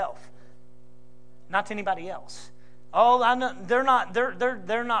 Yourself. Not to anybody else. Oh, I know, they're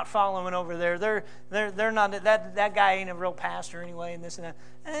not following over there. They're not. That guy ain't a real pastor anyway, and this and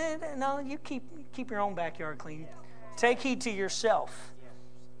that. No, you keep your own backyard clean. Take heed to yourself.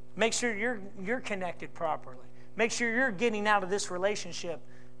 Make sure you're connected properly. Make sure you're getting out of this relationship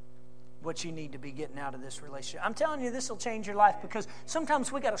what you need to be getting out of this relationship. I'm telling you, this will change your life, because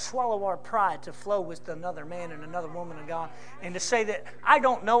sometimes we got to swallow our pride to flow with another man and another woman of God, and to say that I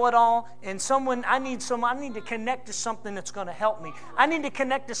don't know it all, and I need to connect to something that's going to help me. I need to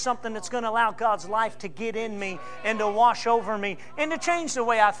connect to something that's going to allow God's life to get in me and to wash over me and to change the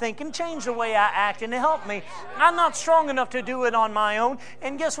way I think and change the way I act and to help me. I'm not strong enough to do it on my own,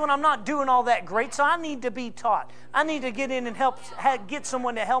 and guess what? I'm not doing all that great, so I need to be taught. I need to get in and get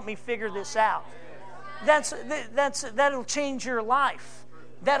someone to help me figure this out. That'll change your life.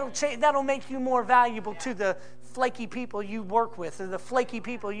 That'll make you more valuable to the flaky people you work with, or the flaky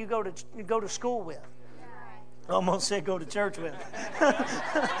people you go to school with. Almost said go to church with.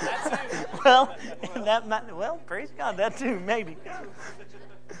 Well, praise God, that too, maybe.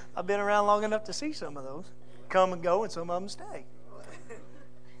 I've been around long enough to see some of those come and go, and some of them stay.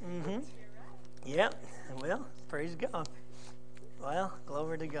 Yep. Well, praise God. Well,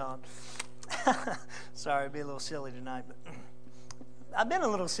 glory to God. Sorry, I'd be a little silly tonight, but I've been a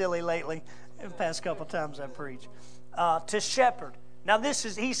little silly lately the past couple times I preach. To shepherd. Now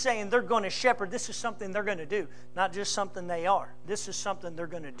he's saying they're going to shepherd. This is something they're going to do, not just something they are. This is something they're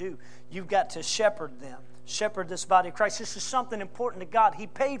going to do. You've got to shepherd them. Shepherd this body of Christ. This is something important to God. He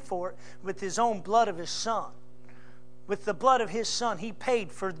paid for it with His own blood of His Son. With the blood of His Son, He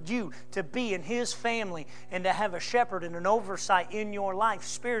paid for you to be in His family and to have a shepherd and an oversight in your life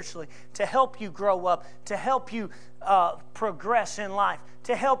spiritually, to help you grow up, to help you progress in life,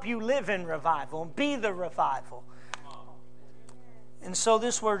 to help you live in revival and be the revival. And so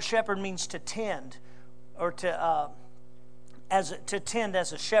this word shepherd means to tend, or to tend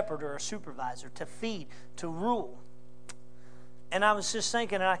as a shepherd or a supervisor, to feed, to rule. And I was just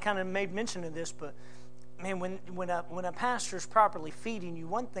thinking, and I kind of made mention of this, but man, when a pastor is properly feeding you,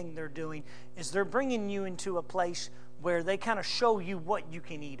 one thing they're doing is they're bringing you into a place where they kind of show you what you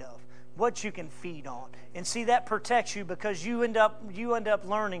can eat of, what you can feed on. And see, that protects you, because you end up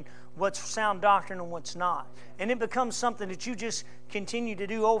learning what's sound doctrine and what's not. And it becomes something that you just continue to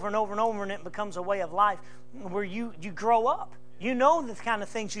do over and over and over, and it becomes a way of life where you grow up. You know the kind of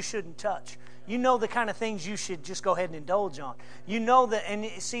things you shouldn't touch. You know the kind of things you should just go ahead and indulge on. You know that, and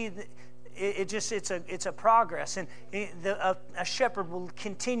see, it's a progress, and a shepherd will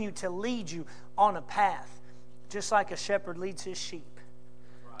continue to lead you on a path, just like a shepherd leads his sheep.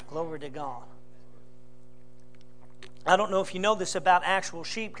 Glory to God. I don't know if you know this about actual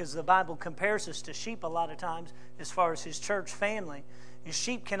sheep, because the Bible compares us to sheep a lot of times as far as His church family. Your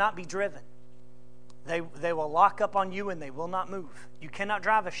sheep cannot be driven. They will lock up on you and they will not move. You cannot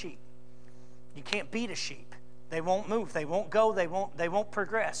drive a sheep. You can't beat a sheep. They won't move. They won't go. They won't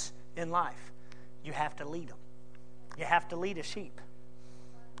progress in life. You have to lead them. You have to lead a sheep.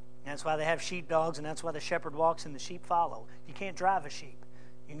 That's why they have sheepdogs, and that's why the shepherd walks and the sheep follow. You can't drive a sheep.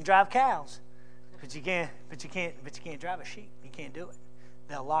 You can drive cows, but you can't drive a sheep. You can't do it.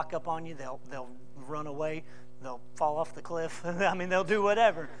 They'll lock up on you. They'll run away. They'll fall off the cliff. I mean, they'll do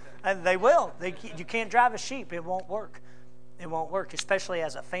whatever. And they will. You can't drive a sheep. It won't work. It won't work, especially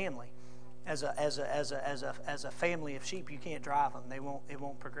as a family. As a family of sheep, you can't drive them. It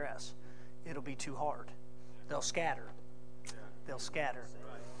won't progress. It'll be too hard. They'll scatter. They'll scatter.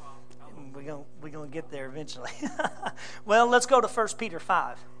 We're going to get there eventually. Well, let's go to 1 Peter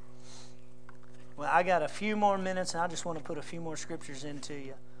 5. Well, I got a few more minutes, and I just want to put a few more scriptures into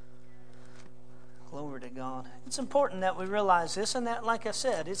you. Glory to God. It's important that we realize this, and that, like I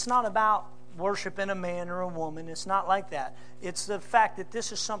said, it's not about worshiping a man or a woman. It's not like that. It's the fact that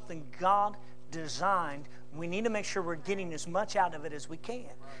this is something God designed. We need to make sure we're getting as much out of it as we can,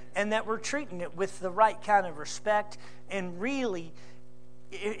 and that we're treating it with the right kind of respect. And really,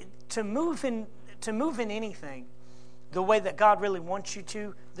 to move in anything the way that God really wants you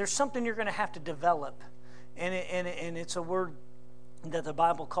to, there's something you're going to have to develop, and it's a word that the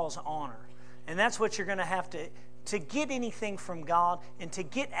Bible calls honor. And that's what you're going to have to get anything from God, and to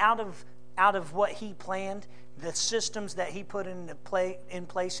get out of what He planned, the systems that He put in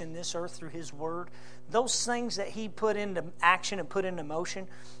place in this earth through His Word, those things that He put into action and put into motion.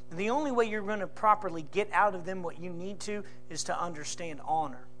 The only way you're going to properly get out of them what you need to is to understand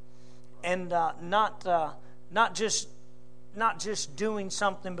honor, and not just doing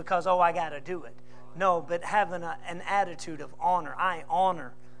something because I got to do it. No, but having an attitude of honor. I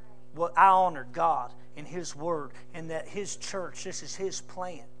honor God and His Word, and that His church, this is His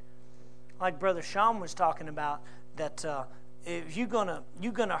plan. Like Brother Sean was talking about, that if you're gonna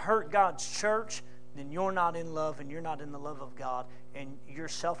hurt God's church, then you're not in love, and you're not in the love of God, and your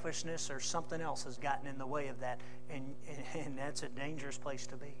selfishness or something else has gotten in the way of that, and that's a dangerous place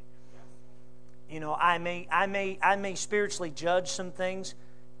to be. You know, I may spiritually judge some things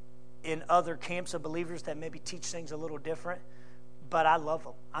in other camps of believers that maybe teach things a little different, but I love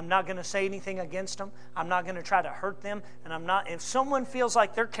them. I'm not going to say anything against them. I'm not going to try to hurt them. And if someone feels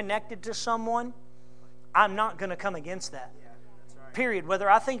like they're connected to someone, I'm not going to come against that. Yeah, that's right. Period. Whether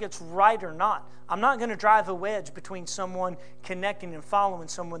I think it's right or not. I'm not going to drive a wedge between someone connecting and following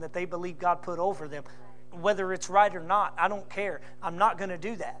someone that they believe God put over them. Whether it's right or not, I don't care. I'm not going to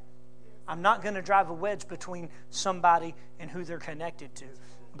do that. I'm not going to drive a wedge between somebody and who they're connected to,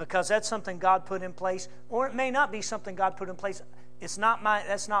 because that's something God put in place, or it may not be something God put in place. That's not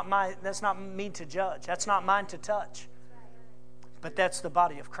me to judge. That's not mine to touch. But that's the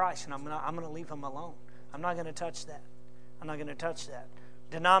body of Christ, and I'm going to leave them alone. I'm not going to touch that. I'm not going to touch that.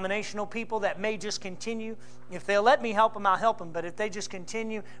 Denominational people that may just continue, if they'll let me help them, I'll help them. But if they just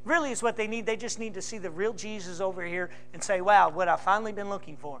continue, really is what they need. They just need to see the real Jesus over here and say, wow, what I've finally been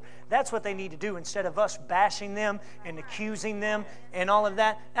looking for. That's what they need to do, instead of us bashing them and accusing them and all of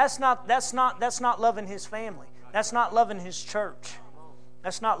that. That's not loving His family. That's not loving His church.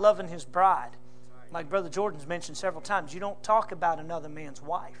 That's not loving His bride. Like Brother Jordan's mentioned several times, you don't talk about another man's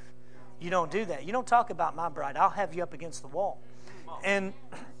wife. You don't do that. You don't talk about my bride. I'll have you up against the wall. And,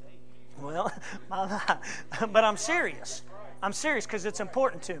 well, but I'm serious. I'm serious because it's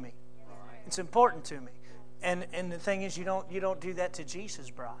important to me. It's important to me. And the thing is, you don't do that to Jesus'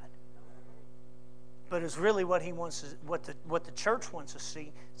 bride. But it's really what He wants, what the church wants to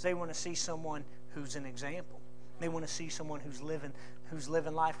see, is they want to see someone who's an example. They want to see someone who's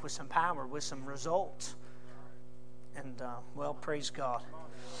living life with some power, with some results. And, well, praise God.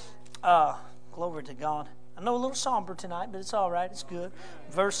 Glory to God. I know a little somber tonight, but it's all right. It's good.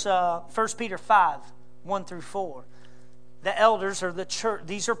 1 Peter 5, 1 through 4. The elders or the church,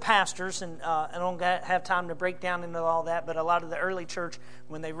 these are pastors, and I don't have time to break down into all that, but a lot of the early church,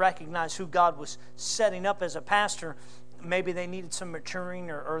 when they recognized who God was setting up as a pastor, maybe they needed some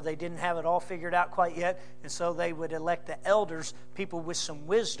maturing, or they didn't have it all figured out quite yet, and so they would elect the elders, people with some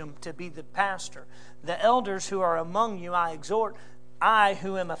wisdom, to be the pastor. The elders who are among you I exhort, I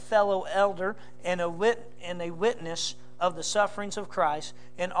who am a fellow elder and a witness of the sufferings of Christ,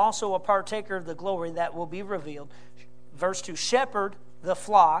 and also a partaker of the glory that will be revealed. Verse 2, shepherd the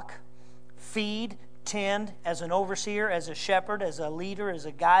flock, feed, tend, as an overseer, as a shepherd, as a leader, as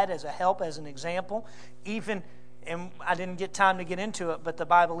a guide, as a help, as an example. Even, and I didn't get time to get into it, but the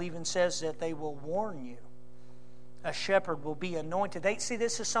Bible even says that they will warn you. A shepherd will be anointed. See,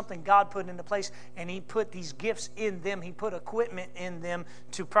 this is something God put into place, and He put these gifts in them. He put equipment in them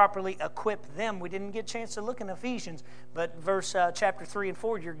to properly equip them. We didn't get a chance to look in Ephesians, but chapter 3 and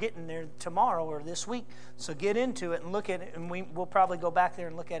 4, you're getting there tomorrow or this week. So get into it and look at it, and we'll probably go back there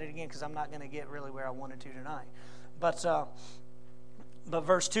and look at it again, because I'm not going to get really where I wanted to tonight. But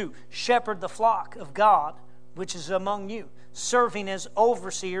verse 2, shepherd the flock of God, which is among you, serving as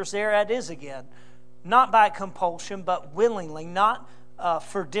overseers, there it is again, not by compulsion, but willingly, not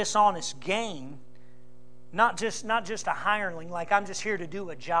for dishonest gain, not just a hireling, like I'm just here to do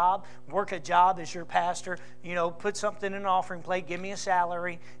a job, work a job as your pastor, put something in an offering plate, give me a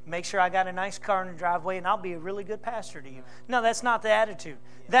salary, make sure I got a nice car in the driveway, and I'll be a really good pastor to you. No, that's not the attitude.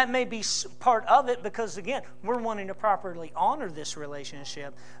 That may be part of it, because, again, we're wanting to properly honor this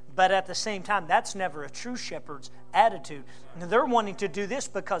relationship, but at the same time, that's never a true shepherd's attitude. They're wanting to do this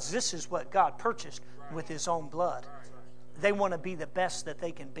because this is what God purchased with His own blood. They want to be the best that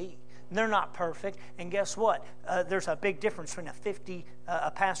they can be. They're not perfect. And guess what? There's a big difference between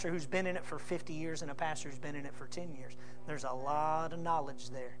a pastor who's been in it for 50 years and a pastor who's been in it for 10 years. There's a lot of knowledge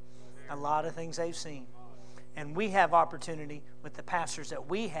there, a lot of things they've seen. And we have opportunity with the pastors that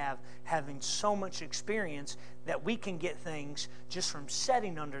we have, having so much experience that we can get things just from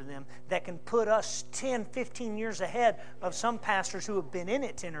sitting under them that can put us 10, 15 years ahead of some pastors who have been in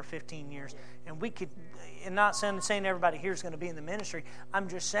it 10 or 15 years. And we could, and not saying everybody here is going to be in the ministry. I'm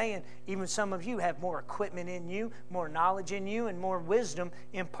just saying even some of you have more equipment in you, more knowledge in you, and more wisdom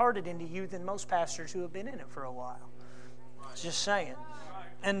imparted into you than most pastors who have been in it for a while. Just saying.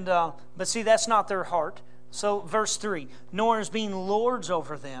 And but see, that's not their heart. So verse 3, nor as being lords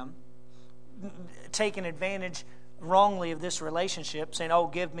over them, taking advantage wrongly of this relationship, saying, "Oh,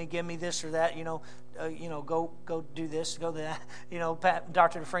 give me this or that," go do this, go do that.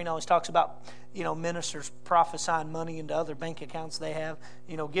 Dr. Dufresne always talks about, ministers prophesying money into other bank accounts they have.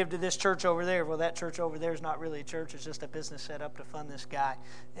 Give to this church over there. Well, that church over there is not really a church; it's just a business set up to fund this guy.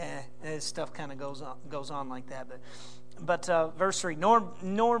 And stuff kind of goes on like that. But verse 3,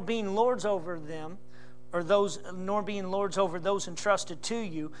 nor being lords over them, or those, nor being lords over those entrusted to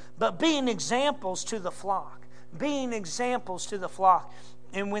you, but being examples to the flock. Being examples to the flock.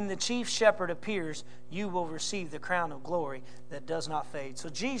 And when the chief shepherd appears, you will receive the crown of glory that does not fade. So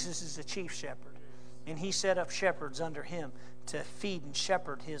Jesus is the chief shepherd, and He set up shepherds under Him to feed and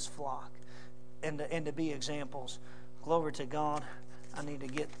shepherd His flock and to be examples. Glory to God. I need to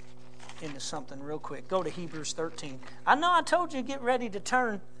get into something real quick. Go to Hebrews 13. I know I told you to get ready to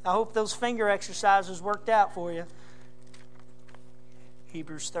turn. I hope those finger exercises worked out for you.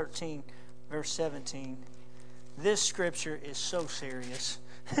 Hebrews 13, verse 17. This scripture is so serious.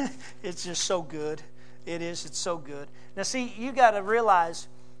 It's just so good. It is. It's so good. Now see, you got to realize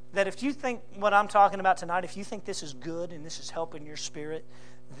that if you think what I'm talking about tonight, if you think this is good and this is helping your spirit,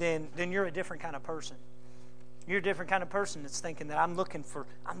 then you're a different kind of person. You're a different kind of person that's thinking that I'm looking for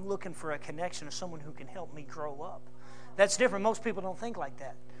a connection of someone who can help me grow up. That's different. Most people don't think like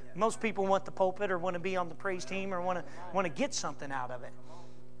that. Most people want the pulpit or want to be on the praise team or want to get something out of it.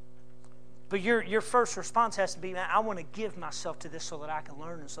 But your first response has to be, man, I want to give myself to this so that I can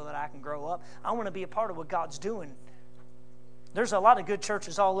learn and so that I can grow up. I want to be a part of what God's doing. There's a lot of good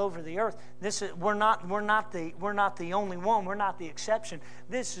churches all over the earth. We're not the only one. We're not the exception.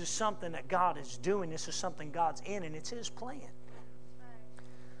 This is something that God is doing. This is something God's in, and it's His plan.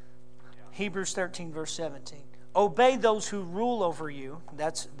 Hebrews 13, verse 17. Obey those who rule over you.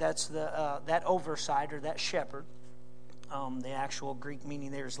 That's that oversight or that shepherd. The actual Greek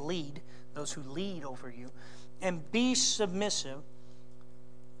meaning there is lead. Those who lead over you, and be submissive.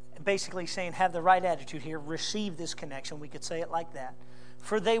 Basically saying, have the right attitude here. Receive this connection. We could say it like that.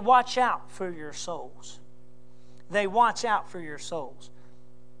 For they watch out for your souls. They watch out for your souls.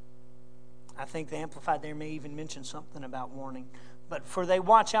 I think the Amplified there may even mention something about warning. But for they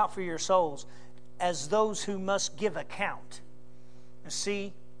watch out for your souls as those who must give account. You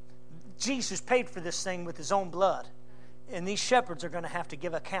see, Jesus paid for this thing with His own blood. And these shepherds are going to have to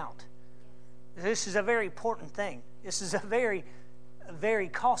give account. This is a very important thing. This is a very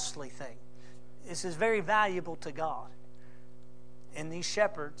costly thing. This is very valuable to God. And these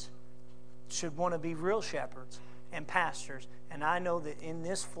shepherds should want to be real shepherds and pastors. And I know that in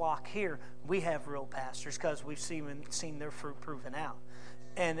this flock here, we have real pastors because we've seen their fruit proven out.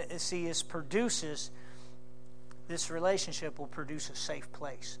 And see, this relationship will produce a safe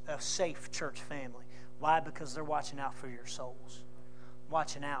place, a safe church family. Why? Because they're watching out for your souls.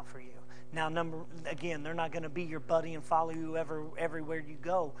 Watching out for you. Now, they're not going to be your buddy and follow you everywhere you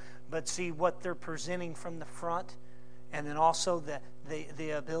go. But see what they're presenting from the front, and then also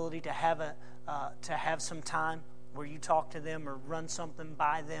the ability to have some time where you talk to them or run something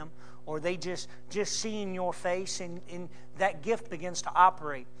by them, or they just seeing your face, and that gift begins to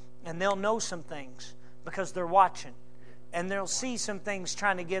operate, and they'll know some things because they're watching, and they'll see some things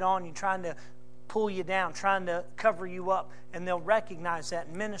trying to get on you, trying to pull you down, trying to cover you up, and they'll recognize that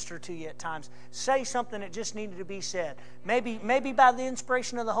and minister to you at times. Say something that just needed to be said. Maybe by the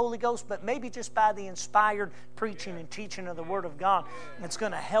inspiration of the Holy Ghost, but maybe just by the inspired preaching and teaching of the Word of God. It's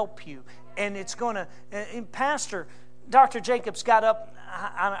going to help you. And it's going to... Pastor Dr. Jacobs got up,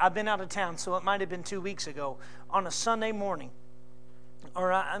 I've been out of town, so it might have been 2 weeks ago, on a Sunday morning,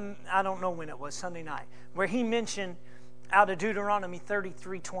 or I don't know when it was, Sunday night, where he mentioned out of Deuteronomy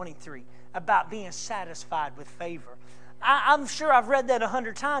 33:23 about being satisfied with favor. I'm sure I've read that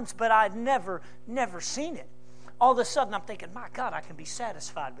 100 times, but I'd never seen it. all of a sudden I'm thinking, my God, I can be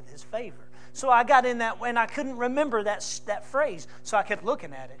satisfied with His favor. So I got in that, and I couldn't remember that phrase. So I kept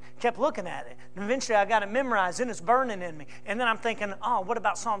looking at it. And eventually I got it memorized, and it's burning in me. And then I'm thinking, oh, what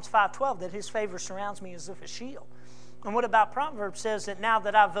about Psalms 5:12, that His favor surrounds me as if a shield? And what about Proverbs says that now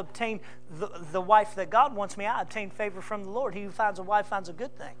that I've obtained the wife that God wants me, I obtain favor from the Lord. He who finds a wife finds a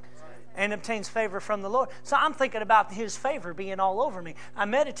good thing and obtains favor from the Lord. So I'm thinking about His favor being all over me. I'm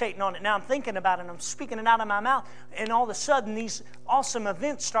meditating on it. Now I'm thinking about it, and I'm speaking it out of my mouth. And all of a sudden, these awesome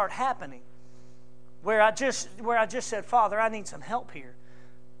events start happening where I just said, Father, I need some help here.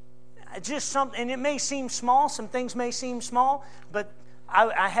 Just something, and it may seem small. Some things may seem small, but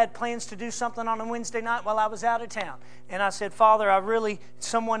I had plans to do something on a Wednesday night while I was out of town. And I said, Father,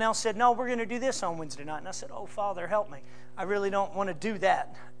 someone else said, no, we're going to do this on Wednesday night. And I said, oh, Father, help me. I really don't want to do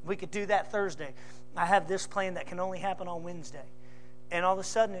that. We could do that Thursday. I have this plan that can only happen on Wednesday. And all of a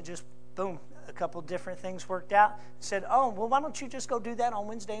sudden, it just, boom, a couple different things worked out. Said, oh, well, why don't you just go do that on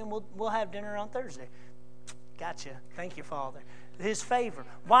Wednesday and we'll have dinner on Thursday. Gotcha. Thank you, Father. His favor.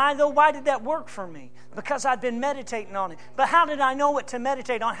 Why, though? Why did that work for me? Because I'd been meditating on it. But how did I know what to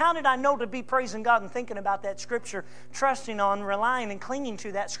meditate on? How did I know to be praising God and thinking about that Scripture, trusting on, relying and clinging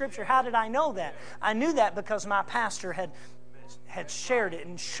to that Scripture? How did I know that? I knew that because my pastor had shared it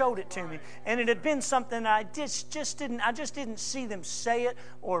and showed it to me. And it had been something I just didn't see them say it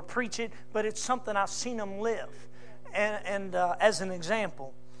or preach it, but it's something I've seen them live. And as an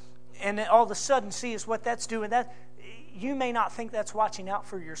example. And all of a sudden, see, is what that's doing. That you may not think that's watching out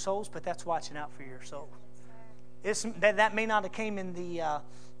for your souls, but that's watching out for your soul. That may not have came in the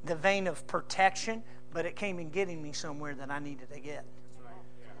vein of protection, but it came in getting me somewhere that I needed to get.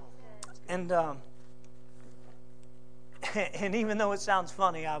 And and even though it sounds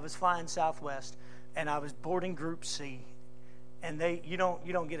funny, I was flying Southwest, and I was boarding Group C, and you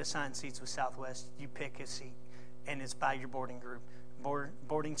don't get assigned seats with Southwest. You pick a seat, and it's by your boarding group.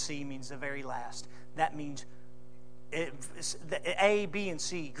 Boarding C means the very last. That means A, B, and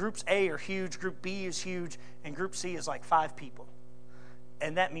C. Groups A are huge, Group B is huge, and Group C is like 5 people.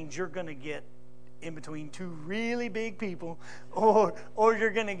 And that means you're going to get in between 2 really big people, or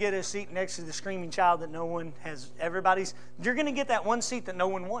you're going to get a seat next to the screaming child that no one has. You're going to get that one seat that no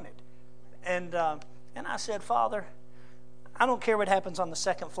one wanted. And I said, Father, I don't care what happens on the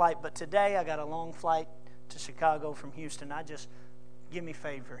second flight, but today I got a long flight to Chicago from Houston. Give me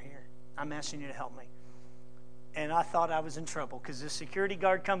favor here. I'm asking you to help me. And I thought I was in trouble because this security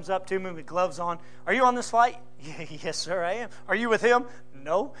guard comes up to me with gloves on. Are you on this flight? Yes, sir, I am. Are you with him?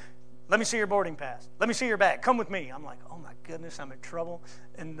 No. Let me see your boarding pass. Let me see your bag. Come with me. I'm like, oh my goodness, I'm in trouble.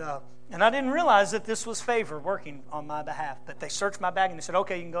 And I didn't realize that this was favor working on my behalf. But they searched my bag and they said,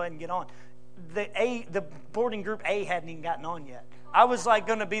 okay, you can go ahead and get on. The boarding group A hadn't even gotten on yet. I was like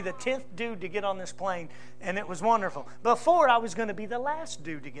going to be the 10th dude to get on this plane, and it was wonderful. Before, I was going to be the last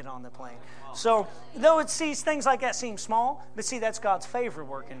dude to get on the plane. So, though things like that seem small, but see, that's God's favor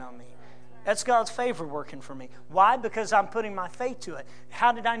working on me. That's God's favor working for me. Why? Because I'm putting my faith to it.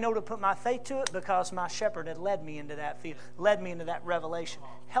 How did I know to put my faith to it? Because my shepherd had led me into that field, led me into that revelation,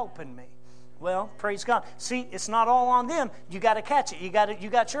 helping me. Well, praise God. See, it's not all on them. You got to catch it. You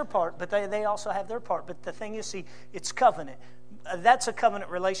got your part, but they also have their part. But the thing is, see, it's covenant. That's a covenant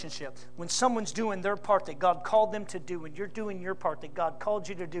relationship. When someone's doing their part that God called them to do, and you're doing your part that God called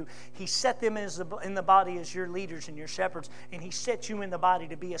you to do, He set them in the body as your leaders and your shepherds, and He set you in the body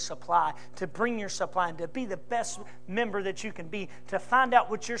to be a supply, to bring your supply, and to be the best member that you can be, to find out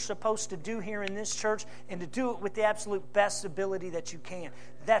what you're supposed to do here in this church, and to do it with the absolute best ability that you can.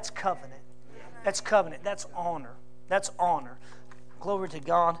 That's covenant. That's covenant. That's honor. That's honor. Glory to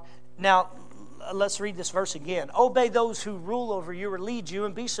God. Now, let's read this verse again. Obey those who rule over you or lead you,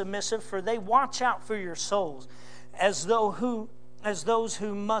 and be submissive, for they watch out for your souls as those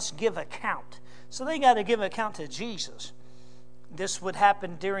who must give account. So they got to give account to Jesus. This would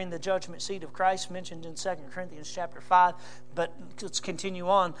happen during the judgment seat of Christ, mentioned in 2 Corinthians chapter 5. But let's continue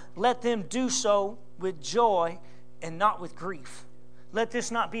on. Let them do so with joy and not with grief. Let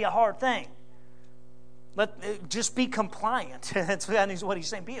this not be a hard thing. Just be compliant. That's what he's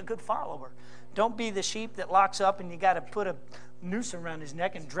saying. Be a good follower. Don't be the sheep that locks up and you got to put a noose around his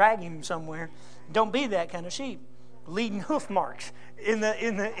neck and drag him somewhere. Don't be that kind of sheep. Leading hoof marks in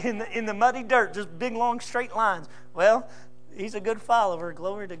the muddy dirt, just big long straight lines. Well, he's a good follower.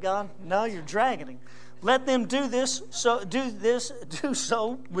 Glory to God. No, you're dragging him. Let them do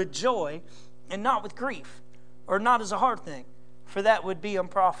so with joy and not with grief, or not as a hard thing, for that would be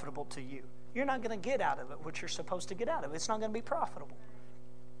unprofitable to you. You're not going to get out of it what you're supposed to get out of it. It's not going to be profitable.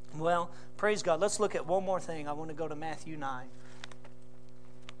 Well, praise God. Let's look at one more thing. I want to go to Matthew 9.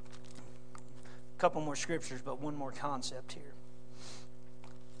 couple more scriptures, but one more concept here.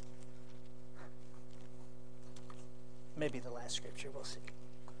 Maybe the last scripture, we'll see.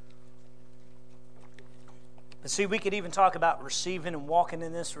 But see, we could even talk about receiving and walking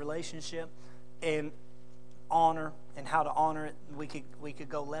in this relationship and honor and how to honor it. We could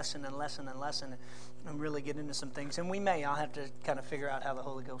go lesson and lesson and lesson and really get into some things. And we may. I'll have to kind of figure out how the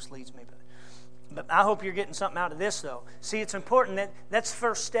Holy Ghost leads me. But I hope you're getting something out of this, though. See, it's important that's the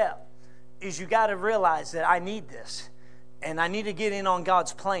first step, is you got to realize that I need this. And I need to get in on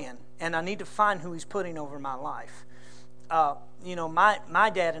God's plan. And I need to find who He's putting over my life. My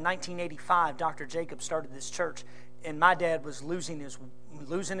dad in 1985, Dr. Jacob started this church, and my dad was losing his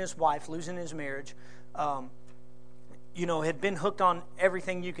wife, losing his marriage. Had been hooked on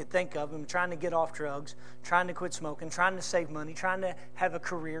everything you could think of. Him trying to get off drugs, trying to quit smoking, trying to save money, trying to have a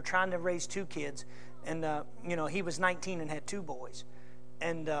career, trying to raise 2 kids. And he was 19 and had 2 boys,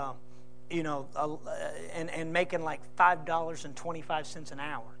 and and making like $5.25 an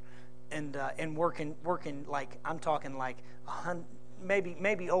hour. And working like, I'm talking like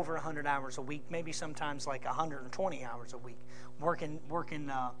maybe over 100 hours a week, maybe sometimes like 120 hours a week, working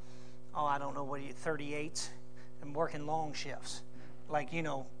 38s, and working long shifts, like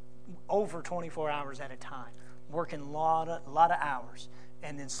over 24 hours at a time, working a lot of hours,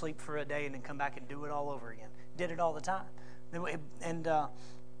 and then sleep for a day, and then come back and do it all over again. Did it all the time, and we're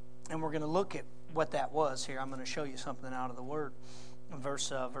going to look at what that was here. I'm going to show you something out of the Word.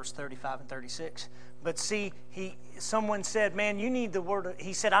 Verse 35 and 36. But see, someone said, man, you need the Word.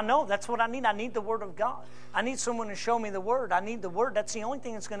 He said, I know, that's what I need. I need the Word of God. I need someone to show me the Word. I need the Word. That's the only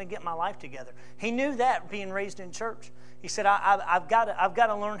thing that's going to get my life together. He knew that, being raised in church. He said, I've got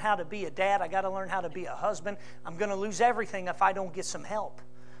to learn how to be a dad. I've got to learn how to be a husband. I'm going to lose everything if I don't get some help.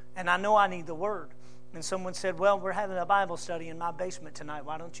 And I know I need the Word. And someone said, well, we're having a Bible study in my basement tonight.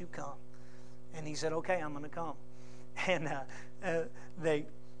 Why don't you come? And he said, okay, I'm going to come. And they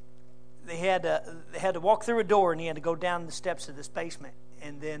had to walk through a door, and he had to go down the steps of this basement.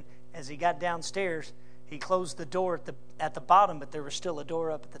 And then as he got downstairs, he closed the door at the bottom, but there was still a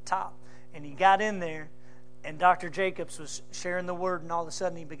door up at the top. And he got in there, and Dr. Jacobs was sharing the Word, and all of a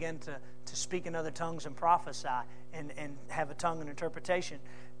sudden he began to speak in other tongues and prophesy and have a tongue and interpretation.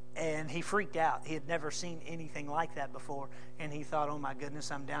 And he freaked out. He had never seen anything like that before. And he thought, oh my goodness,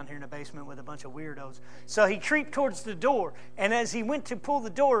 I'm down here in the basement with a bunch of weirdos. So he creeped towards the door. And as he went to pull the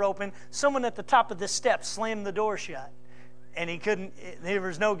door open, someone at the top of the steps slammed the door shut. And there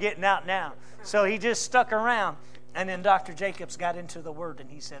was no getting out now. So he just stuck around. And then Dr. Jacobs got into the Word, and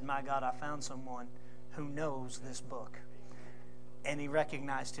he said, my God, I found someone who knows this book. And he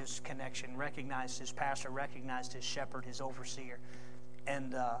recognized his connection, recognized his pastor, recognized his shepherd, his overseer.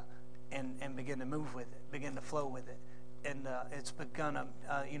 And begin to move with it, begin to flow with it. And it's begun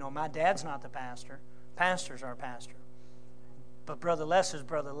my dad's not the pastor. Pastor's our pastor. But Brother Les is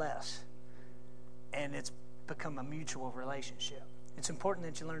Brother Les. And it's become a mutual relationship. It's important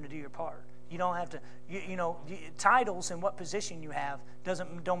that you learn to do your part. You don't have to, titles and what position you have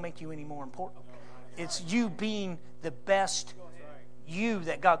don't make you any more important. It's you being the best you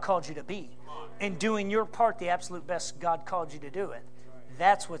that God called you to be. And doing your part the absolute best God called you to do it.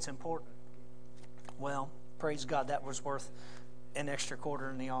 That's what's important. Well, praise God, that was worth an extra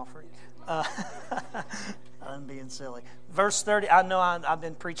quarter in the offering. I'm being silly. Verse 30, I know I've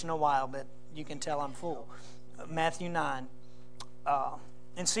been preaching a while, but you can tell I'm full. Matthew 9.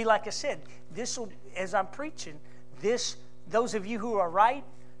 And see, like I said, as I'm preaching, those of you who are right,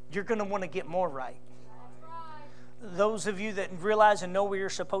 you're going to want to get more right. Those of you that realize and know where you're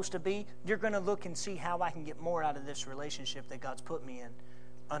supposed to be, you're going to look and see how I can get more out of this relationship that God's put me in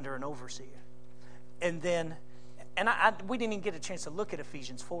under an overseer. And then, we didn't even get a chance to look at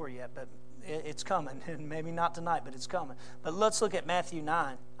Ephesians 4 yet, but it's coming. And maybe not tonight, but it's coming. But let's look at Matthew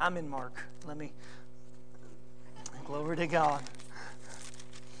 9. I'm in Mark. Glory to God.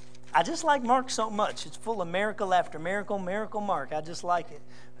 I just like Mark so much. It's full of miracle after miracle, miracle Mark. I just like it.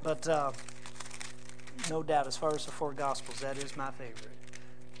 But no doubt, as far as the 4 Gospels, that is my favorite.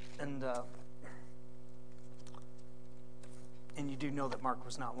 And you do know that Mark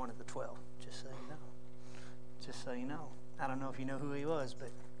was not one of the 12, just so you know. Just so you know. I don't know if you know who he was, but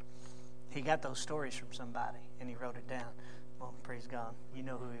he got those stories from somebody, and he wrote it down. Well, praise God. You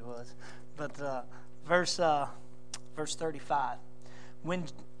know who he was. But verse 35.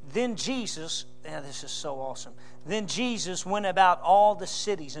 Then Jesus, this is so awesome. Then Jesus went about all the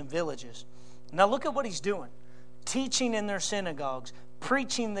cities and villages. Now look at what he's doing. Teaching in their synagogues,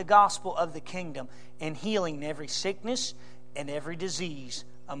 preaching the gospel of the kingdom, and healing every sickness and every disease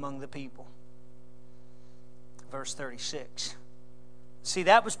among the people. Verse 36. See,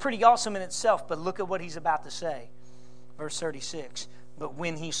 that was pretty awesome in itself, but look at what he's about to say. Verse 36, but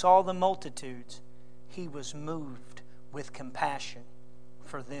when he saw the multitudes, he was moved with compassion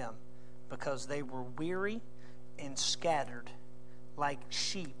for them, because they were weary and scattered like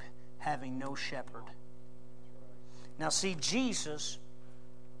sheep having no shepherd. Now see, Jesus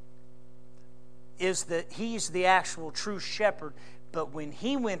he's the actual true shepherd, but when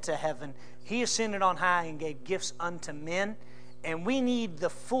he went to heaven, he ascended on high and gave gifts unto men. And we need the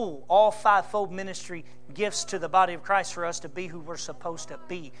full, all fivefold ministry gifts to the body of Christ for us to be who we're supposed to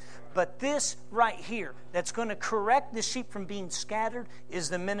be. But this right here, that's going to correct the sheep from being scattered, is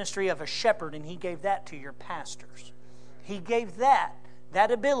the ministry of a shepherd, and he gave that to your pastors. He gave that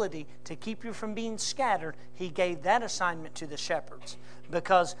ability to keep you from being scattered. He gave that assignment to the shepherds,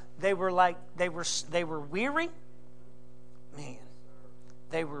 because they were weary. Man,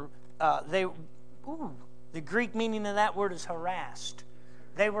 the Greek meaning of that word is harassed.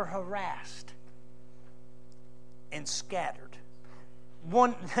 They were harassed and scattered.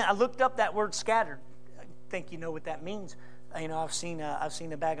 I looked up that word scattered. I think you know what that means. I've seen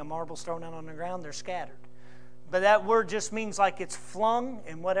a bag of marbles thrown out on the ground. They're scattered. But that word just means like it's flung,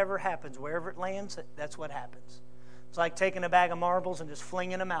 and whatever happens, wherever it lands, that's what happens. It's like taking a bag of marbles and just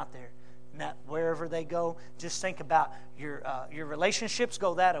flinging them out there. And that wherever they go, just think about your relationships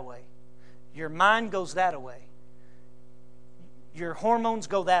go that way. Your mind goes that away. Your hormones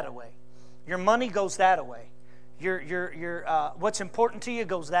go that away. Your money goes that away. Your what's important to you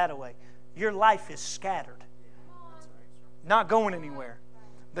goes that away. Your life is scattered, not going anywhere.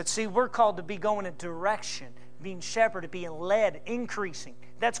 But see, we're called to be going in direction, being shepherded, being led, increasing.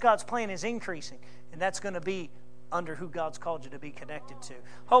 That's God's plan, is increasing, and that's going to be under who God's called you to be connected to.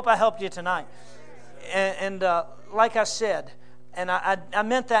 Hope I helped you tonight. And like I said. And I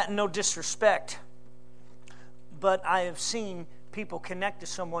meant that in no disrespect, but I have seen people connect to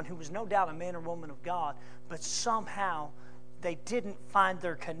someone who was no doubt a man or woman of God, but somehow they didn't find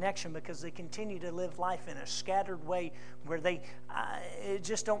their connection because they continue to live life in a scattered way where it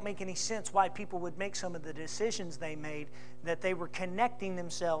just don't make any sense why people would make some of the decisions they made, that they were connecting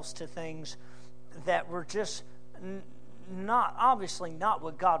themselves to things that were just obviously not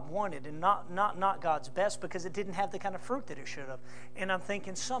what God wanted, and not God's best, because it didn't have the kind of fruit that it should have. And I'm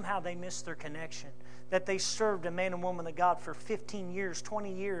thinking somehow they missed their connection, that they served a man and woman of God for 15 years,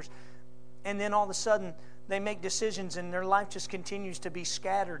 20 years, and then all of a sudden they make decisions and their life just continues to be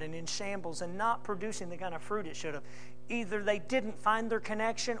scattered and in shambles and not producing the kind of fruit it should have. Either they didn't find their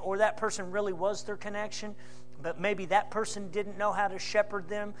connection, or that person really was their connection, but maybe that person didn't know how to shepherd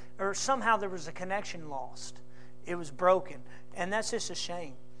them, or somehow there was a connection lost. It was broken, and that's just a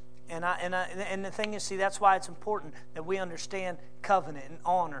shame. And the thing is, see, that's why it's important that we understand covenant and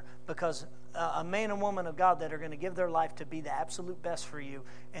honor, because a man and woman of God that are going to give their life to be the absolute best for you,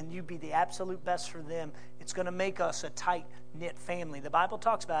 and you be the absolute best for them, it's going to make us a tight-knit family. The Bible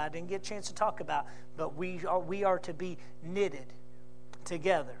talks about it. I didn't get a chance to talk about, but we are to be knitted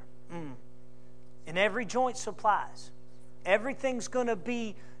together. And every joint supplies. Everything's going to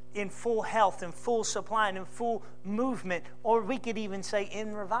be in full health and full supply and in full movement, or we could even say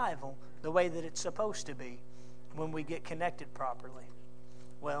in revival, the way that it's supposed to be when we get connected properly.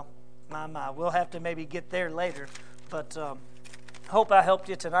 Well, we'll have to maybe get there later, but hope I helped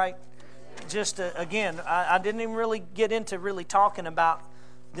you tonight. Just again, I didn't even really get into really talking about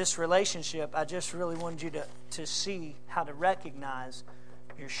this relationship. I just really wanted you to see how to recognize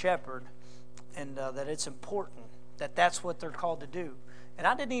your shepherd, and that it's important, that that's what they're called to do. And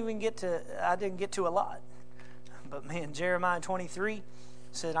I didn't get to a lot. But man, Jeremiah 23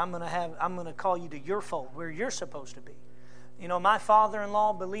 said, I'm going to call you to your fold, where you're supposed to be. My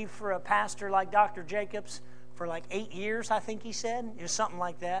father-in-law believed for a pastor like Dr. Jacobs for like 8 years, I think he said. It was something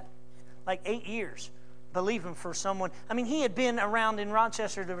like that. Like 8 years, believing for someone. I mean, he had been around in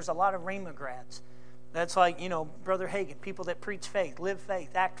Rochester. There was a lot of Rhema grads. That's like, Brother Hagin, people that preach faith, live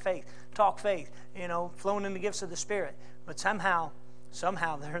faith, act faith, talk faith, flowing in the gifts of the Spirit. But somehow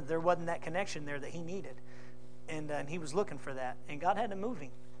there wasn't that connection there that he needed. And he was looking for that. And God had to move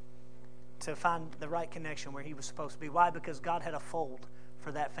him to find the right connection where he was supposed to be. Why? Because God had a fold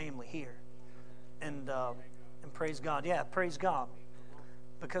for that family here. And praise God. Yeah, praise God.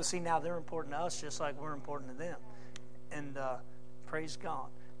 Because, see, now they're important to us just like we're important to them. And praise God.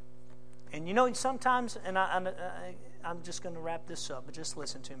 And, sometimes, and I'm just going to wrap this up, but just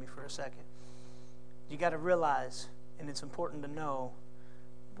listen to me for a second. You got to realize, and it's important to know,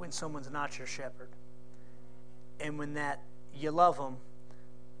 when someone's not your shepherd. And when that you love them,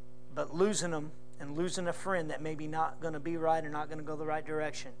 but losing them and losing a friend that maybe not going to be right or not going to go the right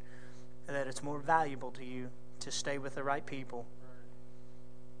direction, that it's more valuable to you to stay with the right people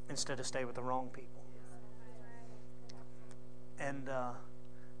instead of stay with the wrong people. And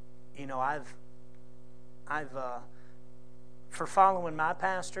I've for following my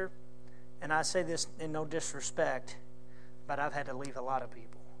pastor, and I say this in no disrespect, but I've had to leave a lot of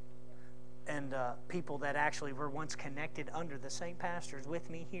people. And people that actually were once connected under the same pastors with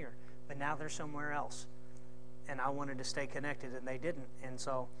me here, but now they're somewhere else. And I wanted to stay connected, and they didn't. And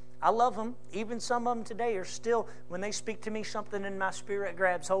so I love them. Even some of them today are still, when they speak to me, something in my spirit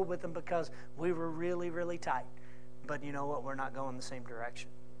grabs hold with them because we were really, really tight. But you know what? We're not going the same direction.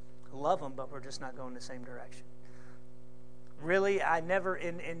 I love them, but we're just not going the same direction. Really, I never,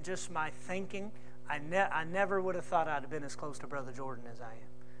 in just my thinking, I never would have thought I'd have been as close to Brother Jordan as I am,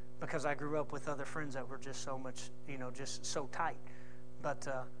 because I grew up with other friends that were just so much, just so tight. But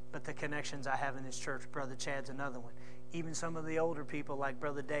the connections I have in this church, Brother Chad's another one. Even some of the older people like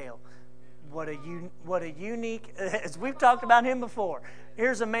Brother Dale. What a unique, as we've talked about him before.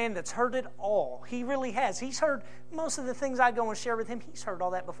 Here's a man that's heard it all. He really has. He's heard most of the things I go and share with him. He's heard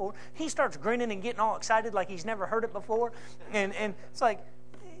all that before. He starts grinning and getting all excited like he's never heard it before. And it's like,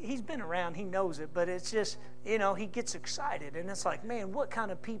 he's been around, he knows it, but it's just, he gets excited. And it's like, man, what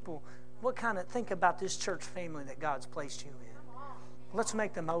kind of people, think about this church family that God's placed you in. Let's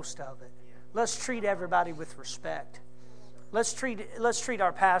make the most of it. Let's treat everybody with respect. Let's treat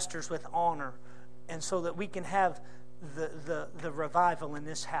our pastors with honor, and so that we can have the revival in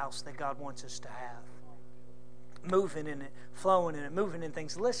this house that God wants us to have. Moving in it, flowing in it, moving in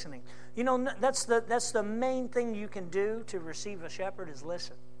things, listening. That's the main thing you can do to receive a shepherd is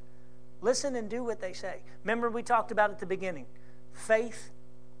listen. Listen and do what they say. Remember we talked about at the beginning. Faith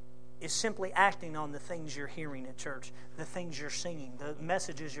is simply acting on the things you're hearing at church, the things you're singing, the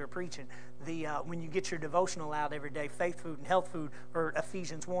messages you're preaching. When you get your devotional out every day, faith food and health food, or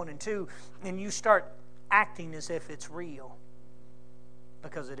Ephesians 1 and 2, and you start acting as if it's real,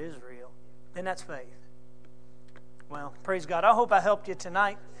 because it is real, then that's faith. Well, praise God. I hope I helped you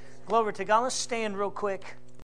tonight. Glory to God. Let's stand real quick.